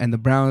now, and the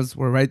Browns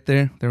were right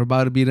there. They were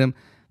about to beat them.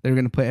 They were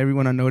going to put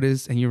everyone on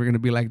notice, and you were going to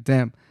be like,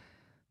 damn,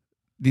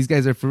 these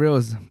guys are for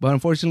reals. But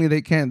unfortunately,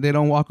 they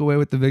don't walk away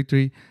with the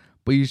victory.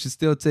 But you should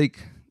still take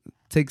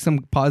some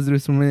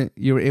positives from it.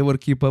 You were able to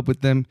keep up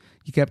with them.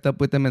 You kept up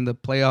with them in the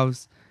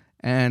playoffs.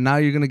 And now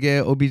you're going to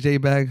get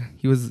OBJ back.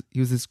 He was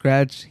a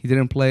scratch. He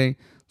didn't play.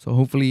 So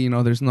hopefully,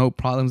 there's no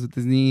problems with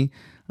his knee.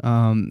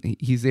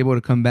 He's able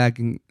to come back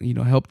and,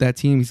 help that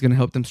team. He's going to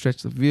help them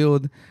stretch the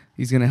field.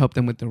 He's going to help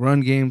them with the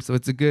run game. So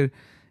it's a good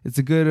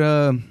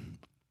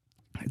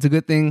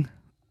thing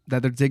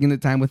that they're taking the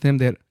time with him.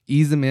 They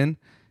ease him in.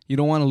 You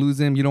don't want to lose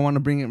him. You don't want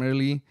to bring him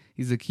early.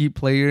 He's a key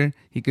player.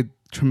 He could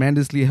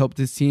tremendously help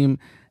this team.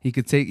 He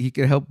could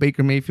help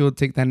Baker Mayfield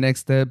take that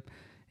next step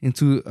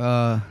into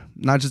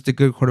not just a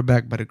good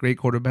quarterback, but a great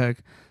quarterback.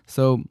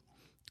 So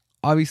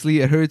obviously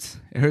it hurts.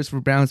 It hurts for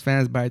Browns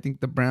fans, but I think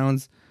the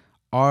Browns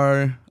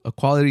are a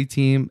quality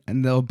team,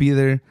 and they'll be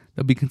there.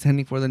 They'll be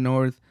contending for the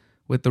North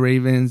with the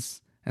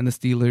Ravens and the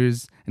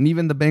Steelers, and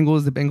even the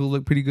Bengals. The Bengals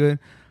look pretty good.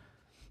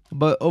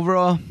 But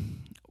overall,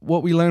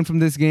 what we learned from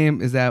this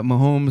game is that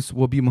Mahomes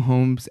will be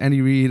Mahomes.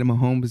 Andy Reid and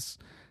Mahomes,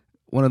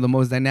 one of the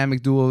most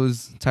dynamic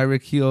duos.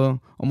 Tyreek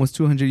Hill, almost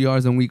 200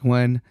 yards on week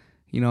 1.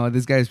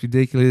 This guy is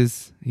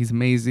ridiculous. He's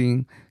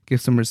amazing. Give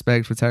some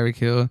respect for Tyreek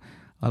Hill.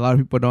 A lot of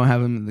people don't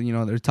have him,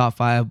 their top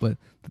 5, but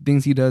the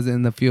things he does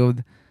in the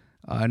field,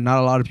 not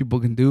a lot of people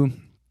can do.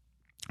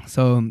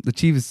 So the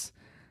Chiefs,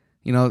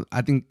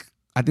 I think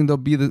they'll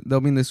be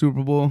in the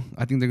Super Bowl.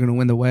 I think they're going to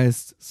win the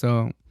West.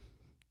 So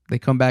they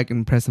come back in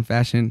impressive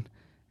fashion.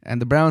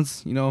 And the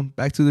Browns,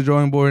 back to the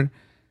drawing board.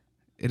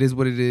 It is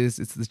what it is.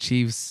 It's the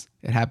Chiefs.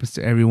 It happens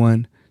to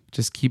everyone.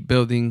 Just keep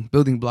building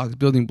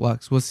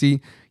blocks. We'll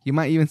see. You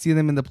might even see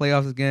them in the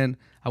playoffs again.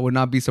 I would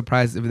not be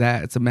surprised if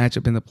it's a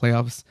matchup in the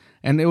playoffs.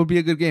 And it would be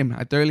a good game.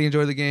 I thoroughly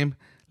enjoyed the game.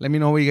 Let me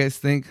know what you guys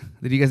think.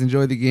 Did you guys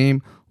enjoy the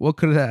game? What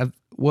could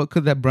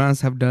that Browns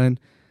have done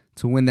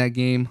to win that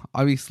game?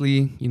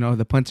 Obviously,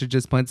 the punter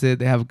just punted.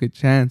 They have a good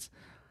chance.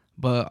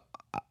 But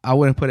I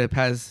wouldn't put it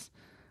past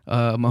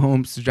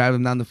Mahomes to drive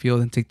them down the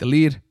field and take the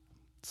lead.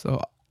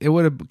 So it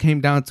would have came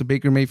down to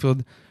Baker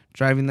Mayfield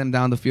driving them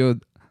down the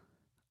field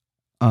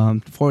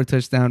for a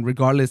touchdown,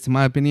 regardless, in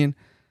my opinion.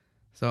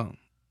 So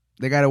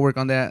they got to work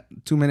on that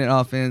 2-minute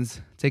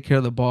offense, take care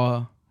of the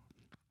ball.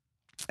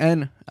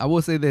 And I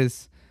will say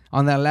this,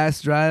 on that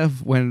last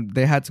drive when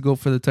they had to go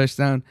for the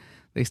touchdown,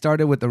 they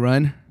started with the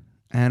run.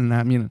 And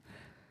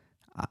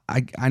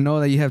I know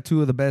that you have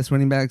 2 of the best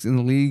running backs in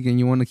the league and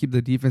you want to keep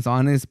the defense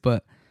honest,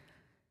 but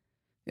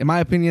in my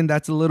opinion,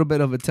 that's a little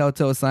bit of a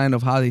telltale sign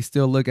of how they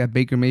still look at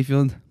Baker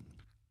Mayfield.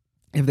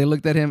 If they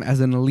looked at him as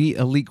an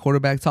elite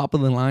quarterback, top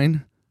of the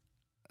line,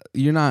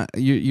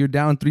 you're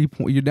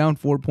down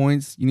 4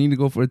 points. You need to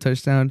go for a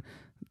touchdown.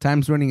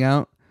 Time's running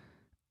out.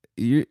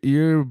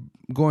 You're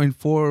going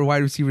 4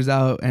 wide receivers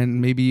out and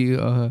maybe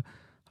a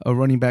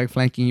running back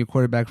flanking your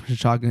quarterback from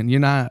shotgun. You're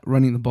not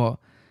running the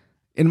ball.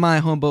 In my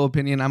humble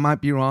opinion, I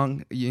might be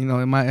wrong.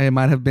 It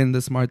might have been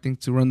the smart thing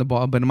to run the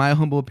ball, but in my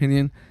humble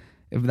opinion,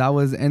 if that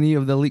was any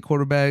of the elite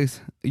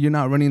quarterbacks, you're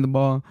not running the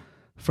ball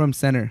from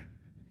center.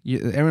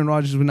 Aaron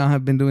Rodgers would not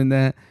have been doing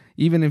that,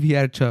 even if he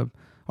had Chubb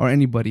or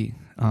anybody.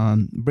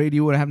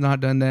 Brady would have not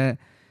done that.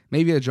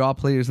 Maybe a draw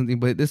play or something,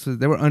 but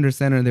they were under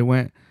center. They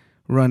went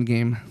run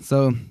game.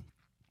 So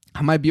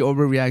I might be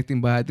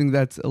overreacting, but I think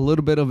that's a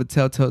little bit of a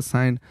telltale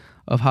sign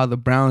of how the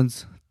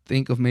Browns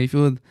think of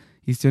Mayfield.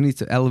 He still needs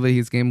to elevate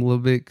his game a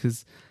little bit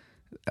because,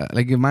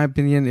 in my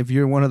opinion, if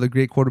you're one of the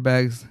great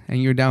quarterbacks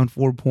and you're down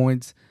 4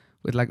 points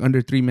with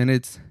under 3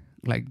 minutes,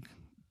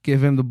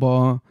 give him the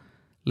ball,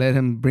 let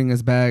him bring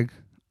us back.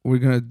 We're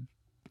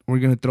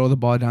gonna throw the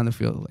ball down the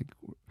field.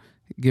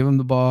 give him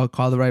the ball,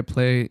 call the right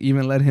play,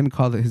 even let him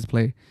call his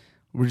play.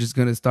 We're just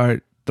gonna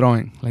start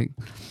throwing.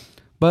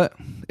 But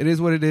it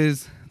is what it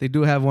is. They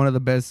do have one of the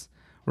best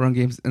run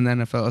games in the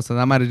NFL, so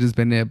that might have just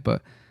been it.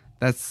 But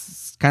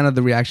that's kind of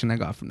the reaction I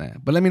got from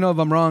that. But let me know if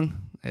I'm wrong,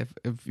 if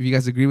you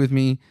guys agree with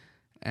me,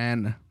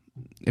 and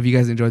if you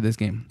guys enjoyed this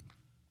game.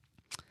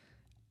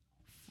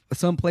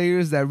 Some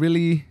players that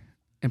really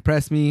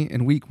impressed me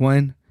in week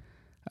 1.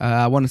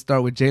 I want to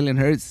start with Jalen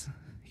Hurts.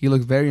 He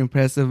looked very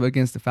impressive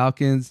against the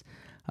Falcons.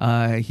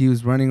 He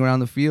was running around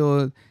the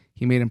field.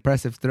 He made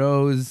impressive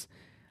throws.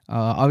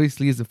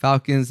 Obviously, it's the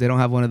Falcons. They don't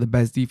have one of the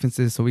best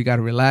defenses, so we got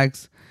to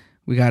relax.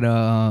 We got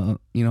to,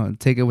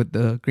 take it with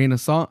a grain of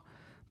salt.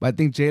 But I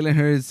think Jalen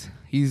Hurts,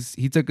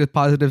 he took a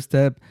positive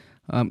step.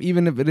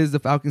 Even if it is the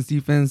Falcons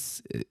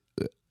defense,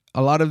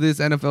 a lot of this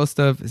NFL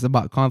stuff is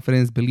about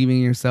confidence, believing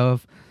in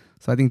yourself.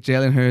 So I think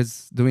Jalen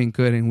Hurts doing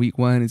good in week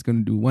 1 is going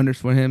to do wonders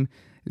for him.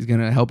 It's going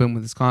to help him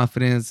with his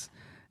confidence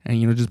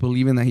and, just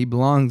believing that he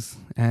belongs.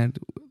 And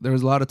there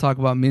was a lot of talk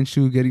about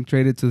Minshew getting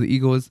traded to the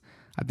Eagles.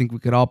 I think we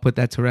could all put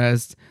that to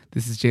rest.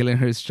 This is Jalen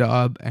Hurts'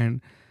 job. And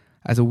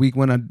as a week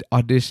 1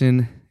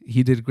 audition,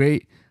 he did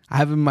great. I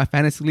have him in my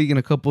fantasy league in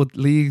a couple of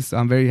leagues. So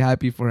I'm very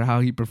happy for how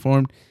he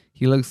performed.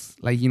 He looks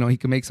like, he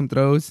can make some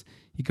throws.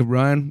 He could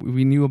run.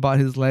 We knew about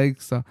his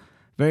legs. So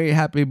very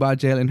happy about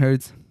Jalen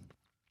Hurts.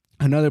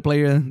 Another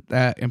player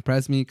that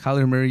impressed me,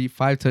 Kyler Murray,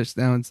 5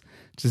 touchdowns.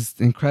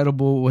 Just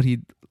incredible what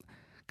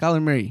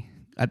Kyler Murray,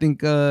 I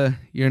think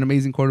you're an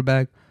amazing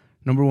quarterback.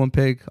 Number 1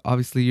 pick.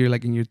 Obviously, you're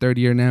in your 3rd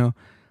year now.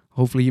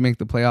 Hopefully, you make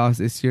the playoffs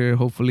this year.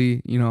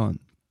 Hopefully, your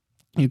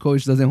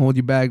coach doesn't hold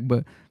you back.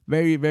 But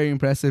very, very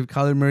impressive.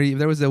 Kyler Murray. If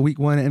there was a week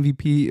 1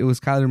 MVP, it was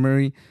Kyler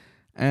Murray.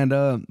 And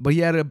but he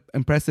had an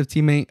impressive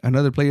teammate.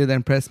 Another player that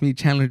impressed me,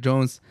 Chandler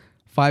Jones.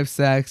 5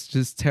 sacks,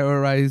 just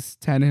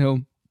terrorized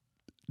Tannehill.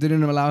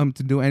 Didn't allow him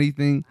to do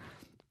anything.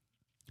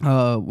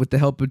 With the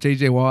help of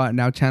J.J. Watt,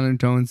 now Chandler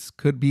Jones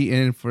could be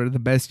in for the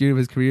best year of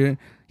his career.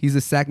 He's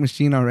a sack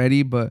machine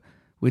already, but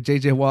with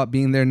J.J. Watt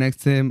being there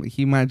next to him,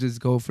 he might just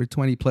go for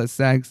 20-plus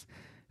sacks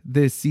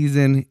this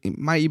season. It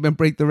might even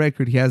break the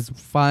record. He has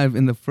 5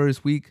 in the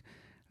first week.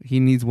 He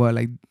needs,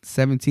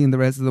 17 the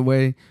rest of the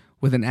way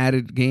with an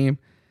added game.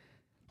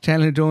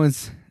 Chandler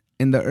Jones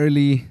in the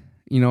early,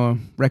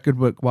 record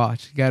book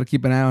watch. You got to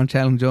keep an eye on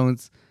Chandler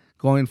Jones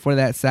going for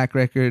that sack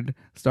record,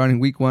 starting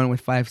week 1 with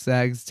 5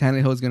 sacks.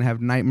 Tannehill is going to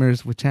have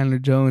nightmares with Chandler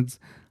Jones.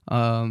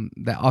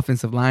 That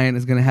offensive line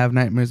is going to have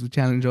nightmares with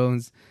Chandler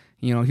Jones.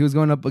 He was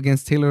going up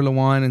against Taylor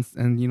Lewan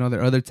and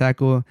their other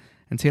tackle.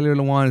 And Taylor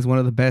Lewan is one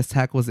of the best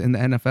tackles in the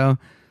NFL.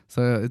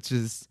 So it's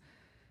just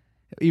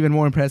even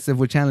more impressive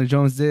what Chandler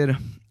Jones did.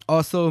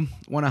 Also,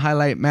 want to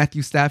highlight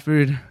Matthew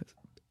Stafford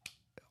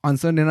on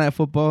Sunday Night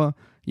Football.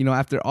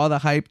 After all the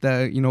hype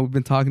that, we've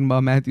been talking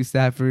about Matthew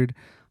Stafford,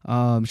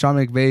 Sean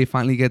McVay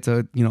finally gets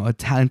a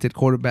talented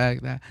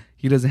quarterback that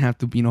he doesn't have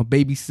to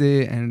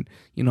babysit and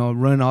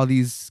run all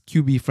these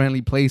QB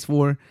friendly plays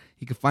for.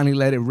 He could finally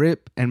let it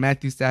rip, and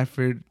Matthew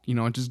Stafford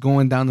just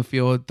going down the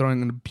field,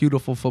 throwing a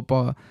beautiful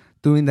football,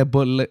 doing that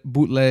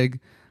bootleg,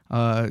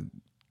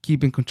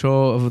 keeping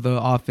control of the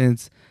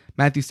offense.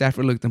 Matthew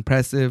Stafford looked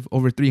impressive,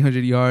 over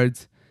 300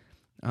 yards,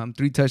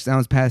 3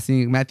 touchdowns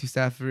passing. Matthew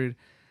Stafford,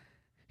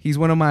 he's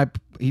one of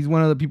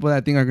the people that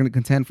I think are going to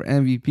contend for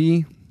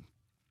MVP.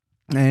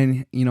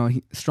 And,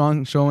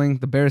 strong showing.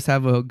 The Bears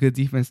have a good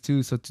defense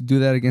too. So to do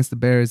that against the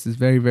Bears is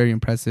very, very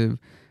impressive.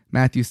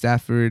 Matthew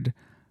Stafford,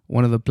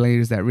 one of the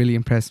players that really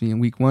impressed me in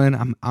week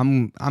 1.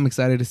 I'm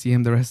excited to see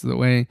him the rest of the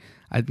way.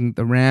 I think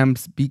the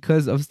Rams,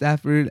 because of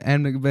Stafford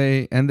and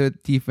McVay and the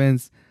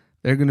defense,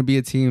 they're going to be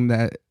a team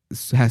that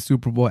has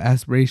Super Bowl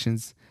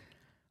aspirations.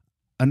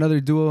 Another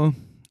duo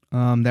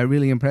that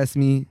really impressed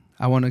me,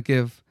 I want to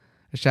give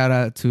a shout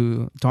out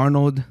to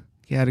Darnold.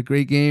 He had a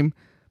great game.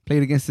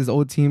 Played against his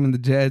old team in the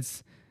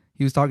Jets.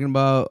 He was talking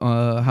about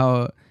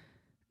how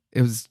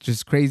it was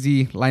just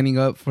crazy lining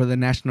up for the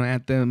national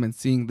anthem and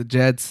seeing the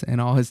Jets and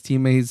all his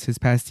teammates, his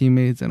past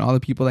teammates, and all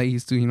the people that he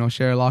used to,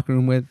 share a locker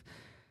room with.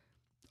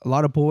 A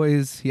lot of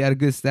boys. He had a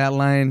good stat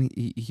line.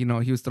 He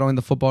was throwing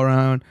the football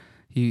around.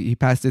 He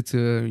passed it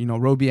to,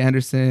 Roby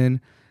Anderson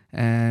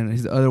and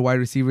his other wide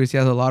receivers. He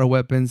has a lot of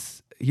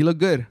weapons. He looked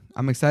good.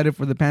 I'm excited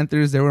for the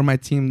Panthers. They were my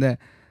team that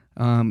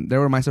they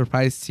were my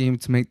surprise team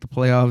to make the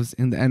playoffs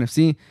in the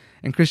NFC.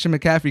 And Christian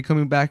McCaffrey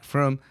coming back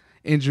from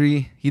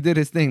injury, he did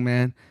his thing,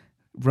 man.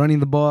 Running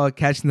the ball,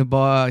 catching the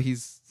ball.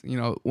 He's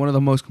one of the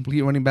most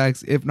complete running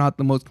backs, if not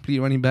the most complete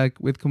running back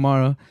with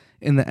Kamara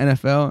in the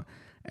NFL.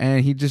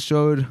 And he just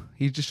showed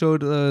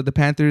the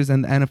Panthers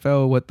and the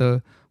NFL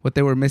what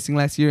they were missing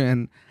last year.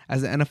 And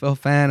as an NFL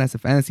fan, as a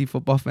fantasy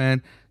football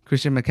fan,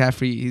 Christian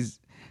McCaffrey,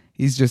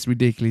 he's just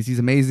ridiculous. He's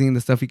amazing.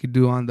 The stuff he could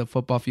do on the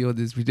football field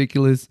is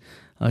ridiculous.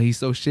 He's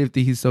so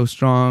shifty. He's so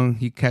strong.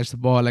 He catches the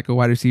ball like a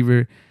wide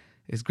receiver.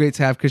 It's great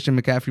to have Christian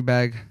McCaffrey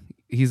back.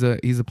 He's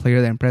a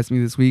player that impressed me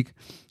this week.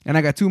 And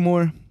I got 2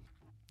 more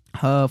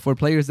for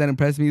players that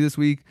impressed me this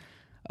week.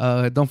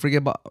 Don't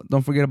forget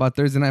about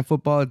Thursday Night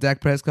Football.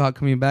 Dak Prescott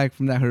coming back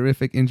from that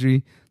horrific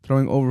injury,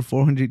 throwing over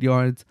 400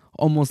 yards,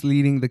 almost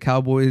leading the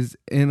Cowboys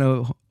in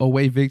a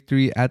away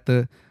victory at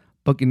the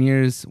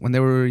Buccaneers when they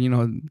were,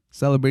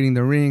 celebrating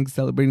the ring,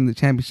 celebrating the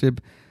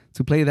championship.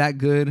 To play that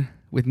good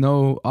with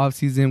no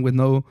offseason, with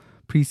no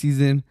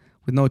preseason,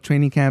 with no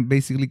training camp,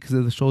 basically because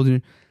of the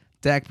shoulder.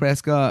 Dak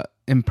Prescott,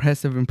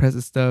 impressive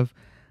stuff.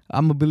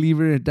 I'm a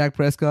believer Dak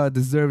Prescott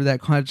deserved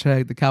that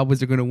contract. The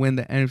Cowboys are going to win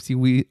the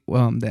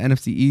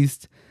NFC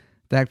East.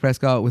 Dak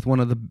Prescott with one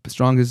of the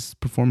strongest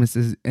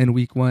performances in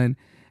Week 1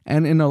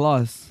 and in a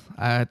loss.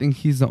 I think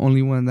he's the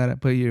only one that I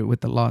put here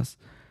with the loss.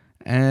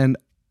 And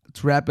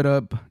to wrap it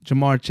up,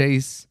 Jamar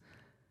Chase,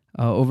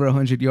 over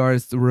 100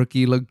 yards. The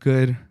rookie looked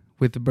good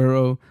with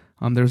Burrow.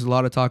 There was a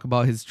lot of talk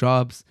about his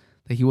drops,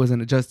 that he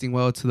wasn't adjusting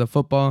well to the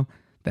football,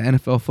 the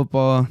NFL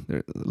football.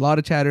 There, a lot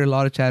of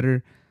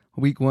chatter.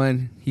 Week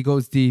 1, he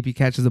goes deep. He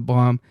catches a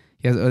bomb.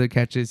 He has other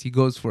catches. He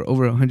goes for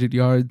over 100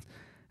 yards.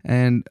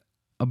 And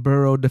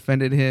Burrow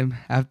defended him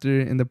after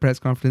in the press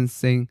conference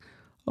saying,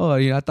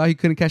 I thought he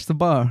couldn't catch the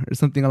ball or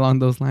something along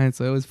those lines.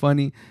 So it was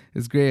funny.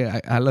 It's great.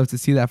 I love to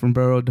see that from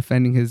Burrow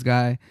defending his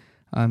guy,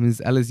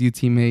 his LSU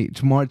teammate.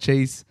 Jamar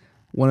Chase,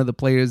 one of the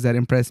players that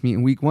impressed me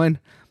in Week 1.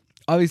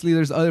 Obviously,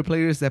 there's other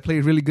players that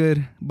played really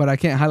good, but I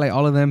can't highlight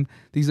all of them.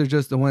 These are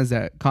just the ones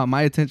that caught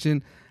my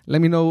attention.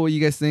 Let me know what you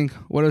guys think.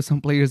 What are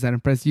some players that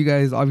impressed you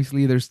guys?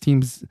 Obviously, there's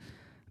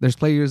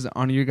players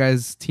on your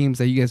guys' teams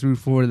that you guys root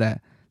for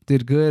that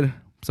did good.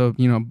 So,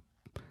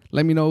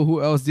 let me know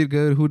who else did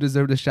good, who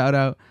deserved a shout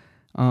out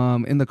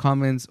in the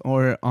comments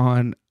or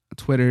on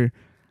Twitter.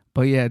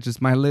 But yeah,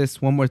 just my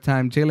list one more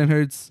time. Jalen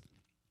Hurts,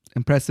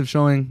 impressive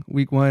showing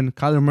Week 1.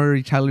 Kyler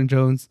Murray, Chandler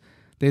Jones,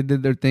 they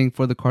did their thing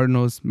for the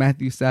Cardinals.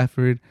 Matthew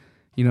Stafford,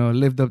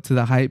 lived up to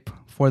the hype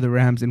for the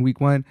Rams in Week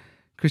 1.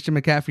 Christian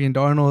McCaffrey and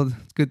Darnold.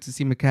 It's good to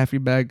see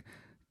McCaffrey back.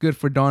 Good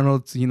for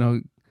Darnold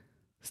to,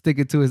 stick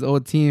it to his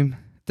old team.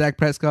 Dak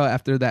Prescott,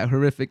 after that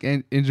horrific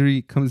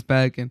injury, comes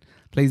back and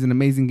plays an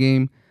amazing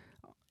game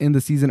in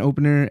the season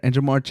opener. And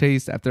Jamar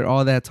Chase, after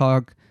all that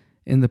talk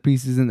in the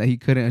preseason that he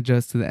couldn't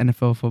adjust to the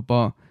NFL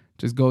football,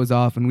 just goes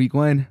off in Week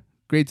 1.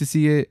 Great to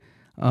see it.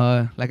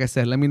 Like I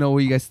said, let me know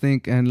what you guys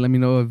think, and let me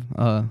know if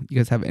you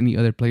guys have any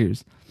other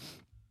players.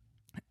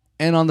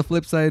 And on the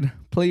flip side,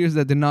 players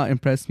that did not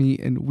impress me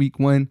in Week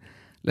 1.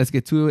 Let's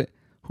get to it.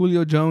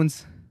 Julio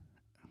Jones,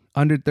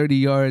 under 30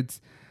 yards,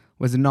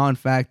 was a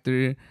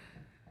non-factor.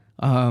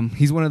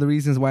 He's one of the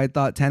reasons why I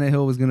thought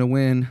Tannehill was going to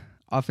win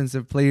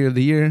Offensive Player of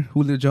the Year.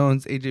 Julio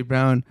Jones, A.J.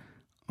 Brown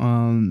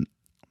are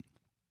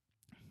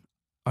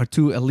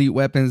two elite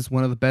weapons,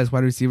 one of the best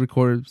wide receiver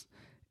corps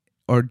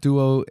or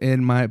duo,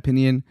 in my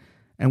opinion.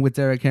 And with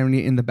Derrick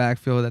Henry in the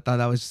backfield, I thought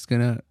that was just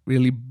going to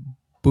really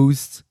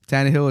boost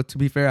Tannehill. To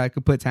be fair, I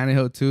could put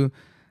Tannehill too.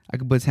 I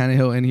could put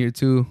Tannehill in here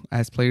too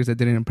as players that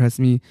didn't impress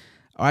me.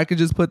 Or I could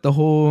just put the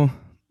whole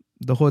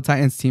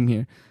Titans team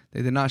here.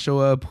 They did not show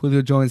up.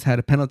 Julio Jones had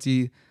a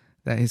penalty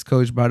that his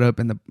coach brought up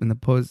in the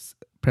post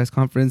press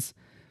conference.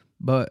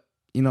 But,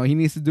 he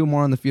needs to do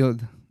more on the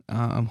field.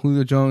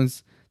 Julio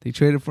Jones, they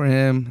traded for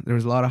him. There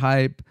was a lot of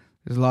hype.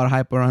 There's a lot of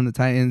hype around the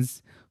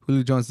Titans.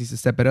 Julio Jones needs to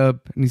step it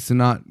up. Needs to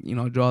not,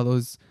 draw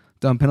those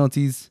dumb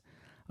penalties.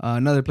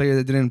 Another player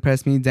that didn't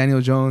impress me,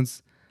 Daniel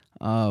Jones,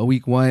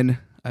 Week 1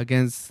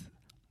 against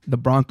the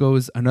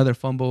Broncos. Another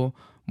fumble,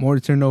 more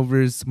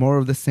turnovers, more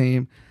of the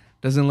same.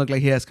 Doesn't look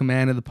like he has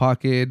command of the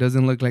pocket.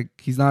 Doesn't look like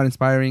he's not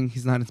inspiring.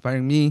 He's not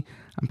inspiring me.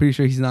 I'm pretty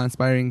sure he's not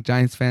inspiring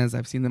Giants fans.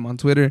 I've seen them on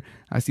Twitter.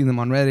 I've seen them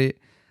on Reddit.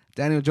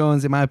 Daniel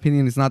Jones, in my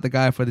opinion, is not the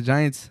guy for the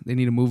Giants. They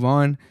need to move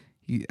on.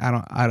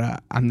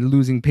 I'm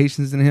losing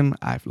patience in him.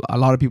 A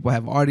lot of people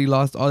have already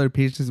lost all their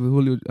patience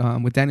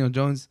with Daniel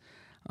Jones,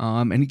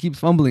 and he keeps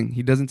fumbling.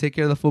 He doesn't take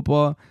care of the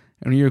football.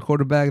 And when you're a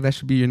quarterback, that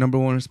should be your number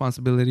one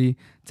responsibility: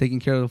 taking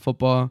care of the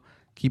football,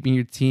 keeping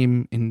your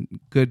team in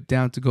good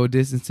down-to-go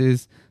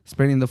distances,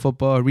 spreading the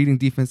football, reading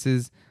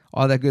defenses,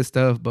 all that good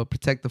stuff. But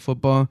protect the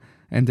football.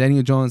 And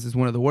Daniel Jones is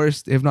one of the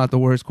worst, if not the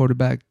worst,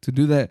 quarterback to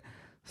do that.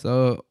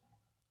 So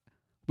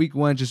Week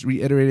 1 just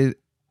reiterated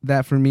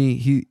that for me.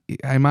 He,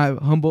 in my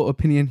humble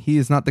opinion, he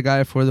is not the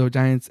guy for the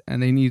Giants,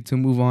 and they need to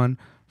move on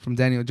from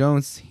Daniel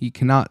Jones. He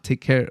cannot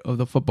take care of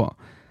the football.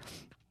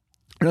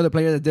 Another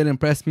player that did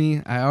impress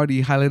me, I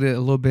already highlighted it a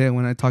little bit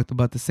when I talked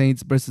about the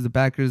Saints versus the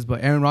Packers,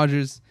 but Aaron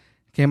Rodgers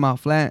came out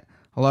flat.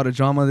 A lot of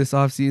drama this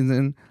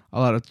offseason, a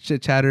lot of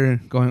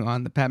chit-chatter going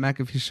on the Pat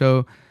McAfee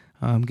show,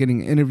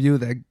 getting an interview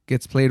that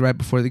gets played right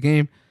before the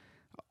game.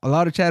 A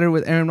lot of chatter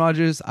with Aaron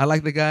Rodgers. I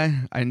like the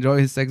guy. I enjoy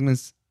his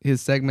segments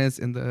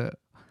in the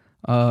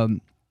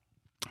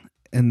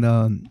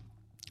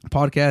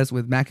podcast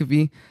with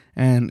McAfee,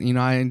 and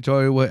I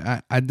enjoy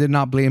what I did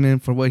not blame him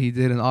for what he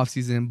did in the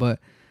offseason, but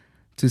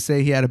to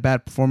say he had a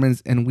bad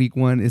performance in Week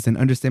 1 is an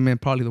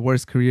understatement. Probably the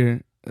worst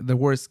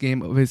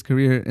game of his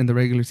career in the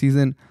regular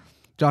season.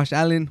 Josh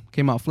Allen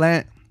came out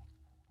flat.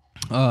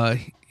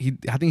 I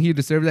think he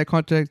deserved that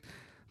contract.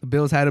 The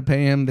Bills had to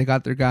pay him. They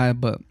got their guy,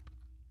 but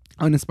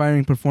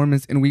uninspiring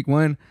performance in Week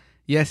 1.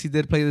 Yes, he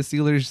did play the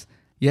Steelers.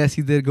 Yes,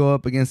 he did go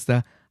up against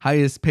the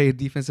highest paid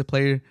defensive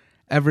player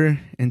ever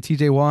in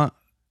TJ Watt.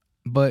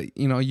 But,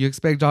 you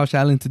expect Josh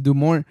Allen to do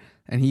more,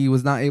 and he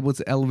was not able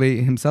to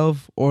elevate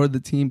himself or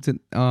the team to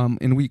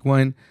in week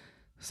 1.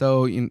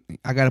 So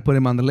I got to put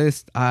him on the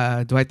list.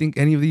 Do I think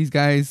any of these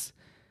guys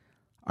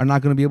are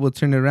not going to be able to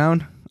turn it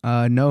around?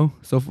 No.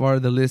 So far,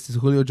 the list is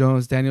Julio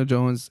Jones, Daniel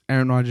Jones,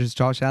 Aaron Rodgers,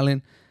 Josh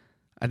Allen.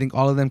 I think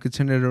all of them could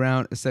turn it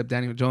around except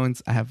Daniel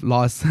Jones. I have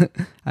lost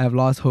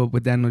hope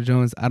with Daniel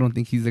Jones. I don't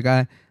think he's the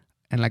guy.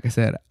 And like I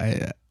said,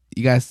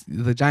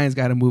 the Giants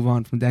got to move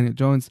on from Daniel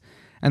Jones.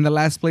 And the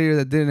last player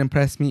that didn't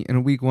impress me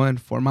in week 1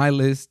 for my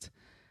list,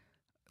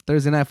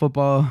 Thursday Night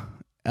Football,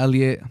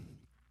 Elliott.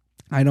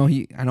 I know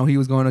he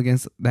was going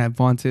against that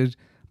vaunted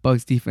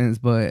Bucs defense,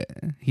 but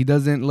he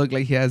doesn't look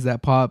like he has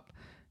that pop.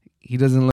 He doesn't look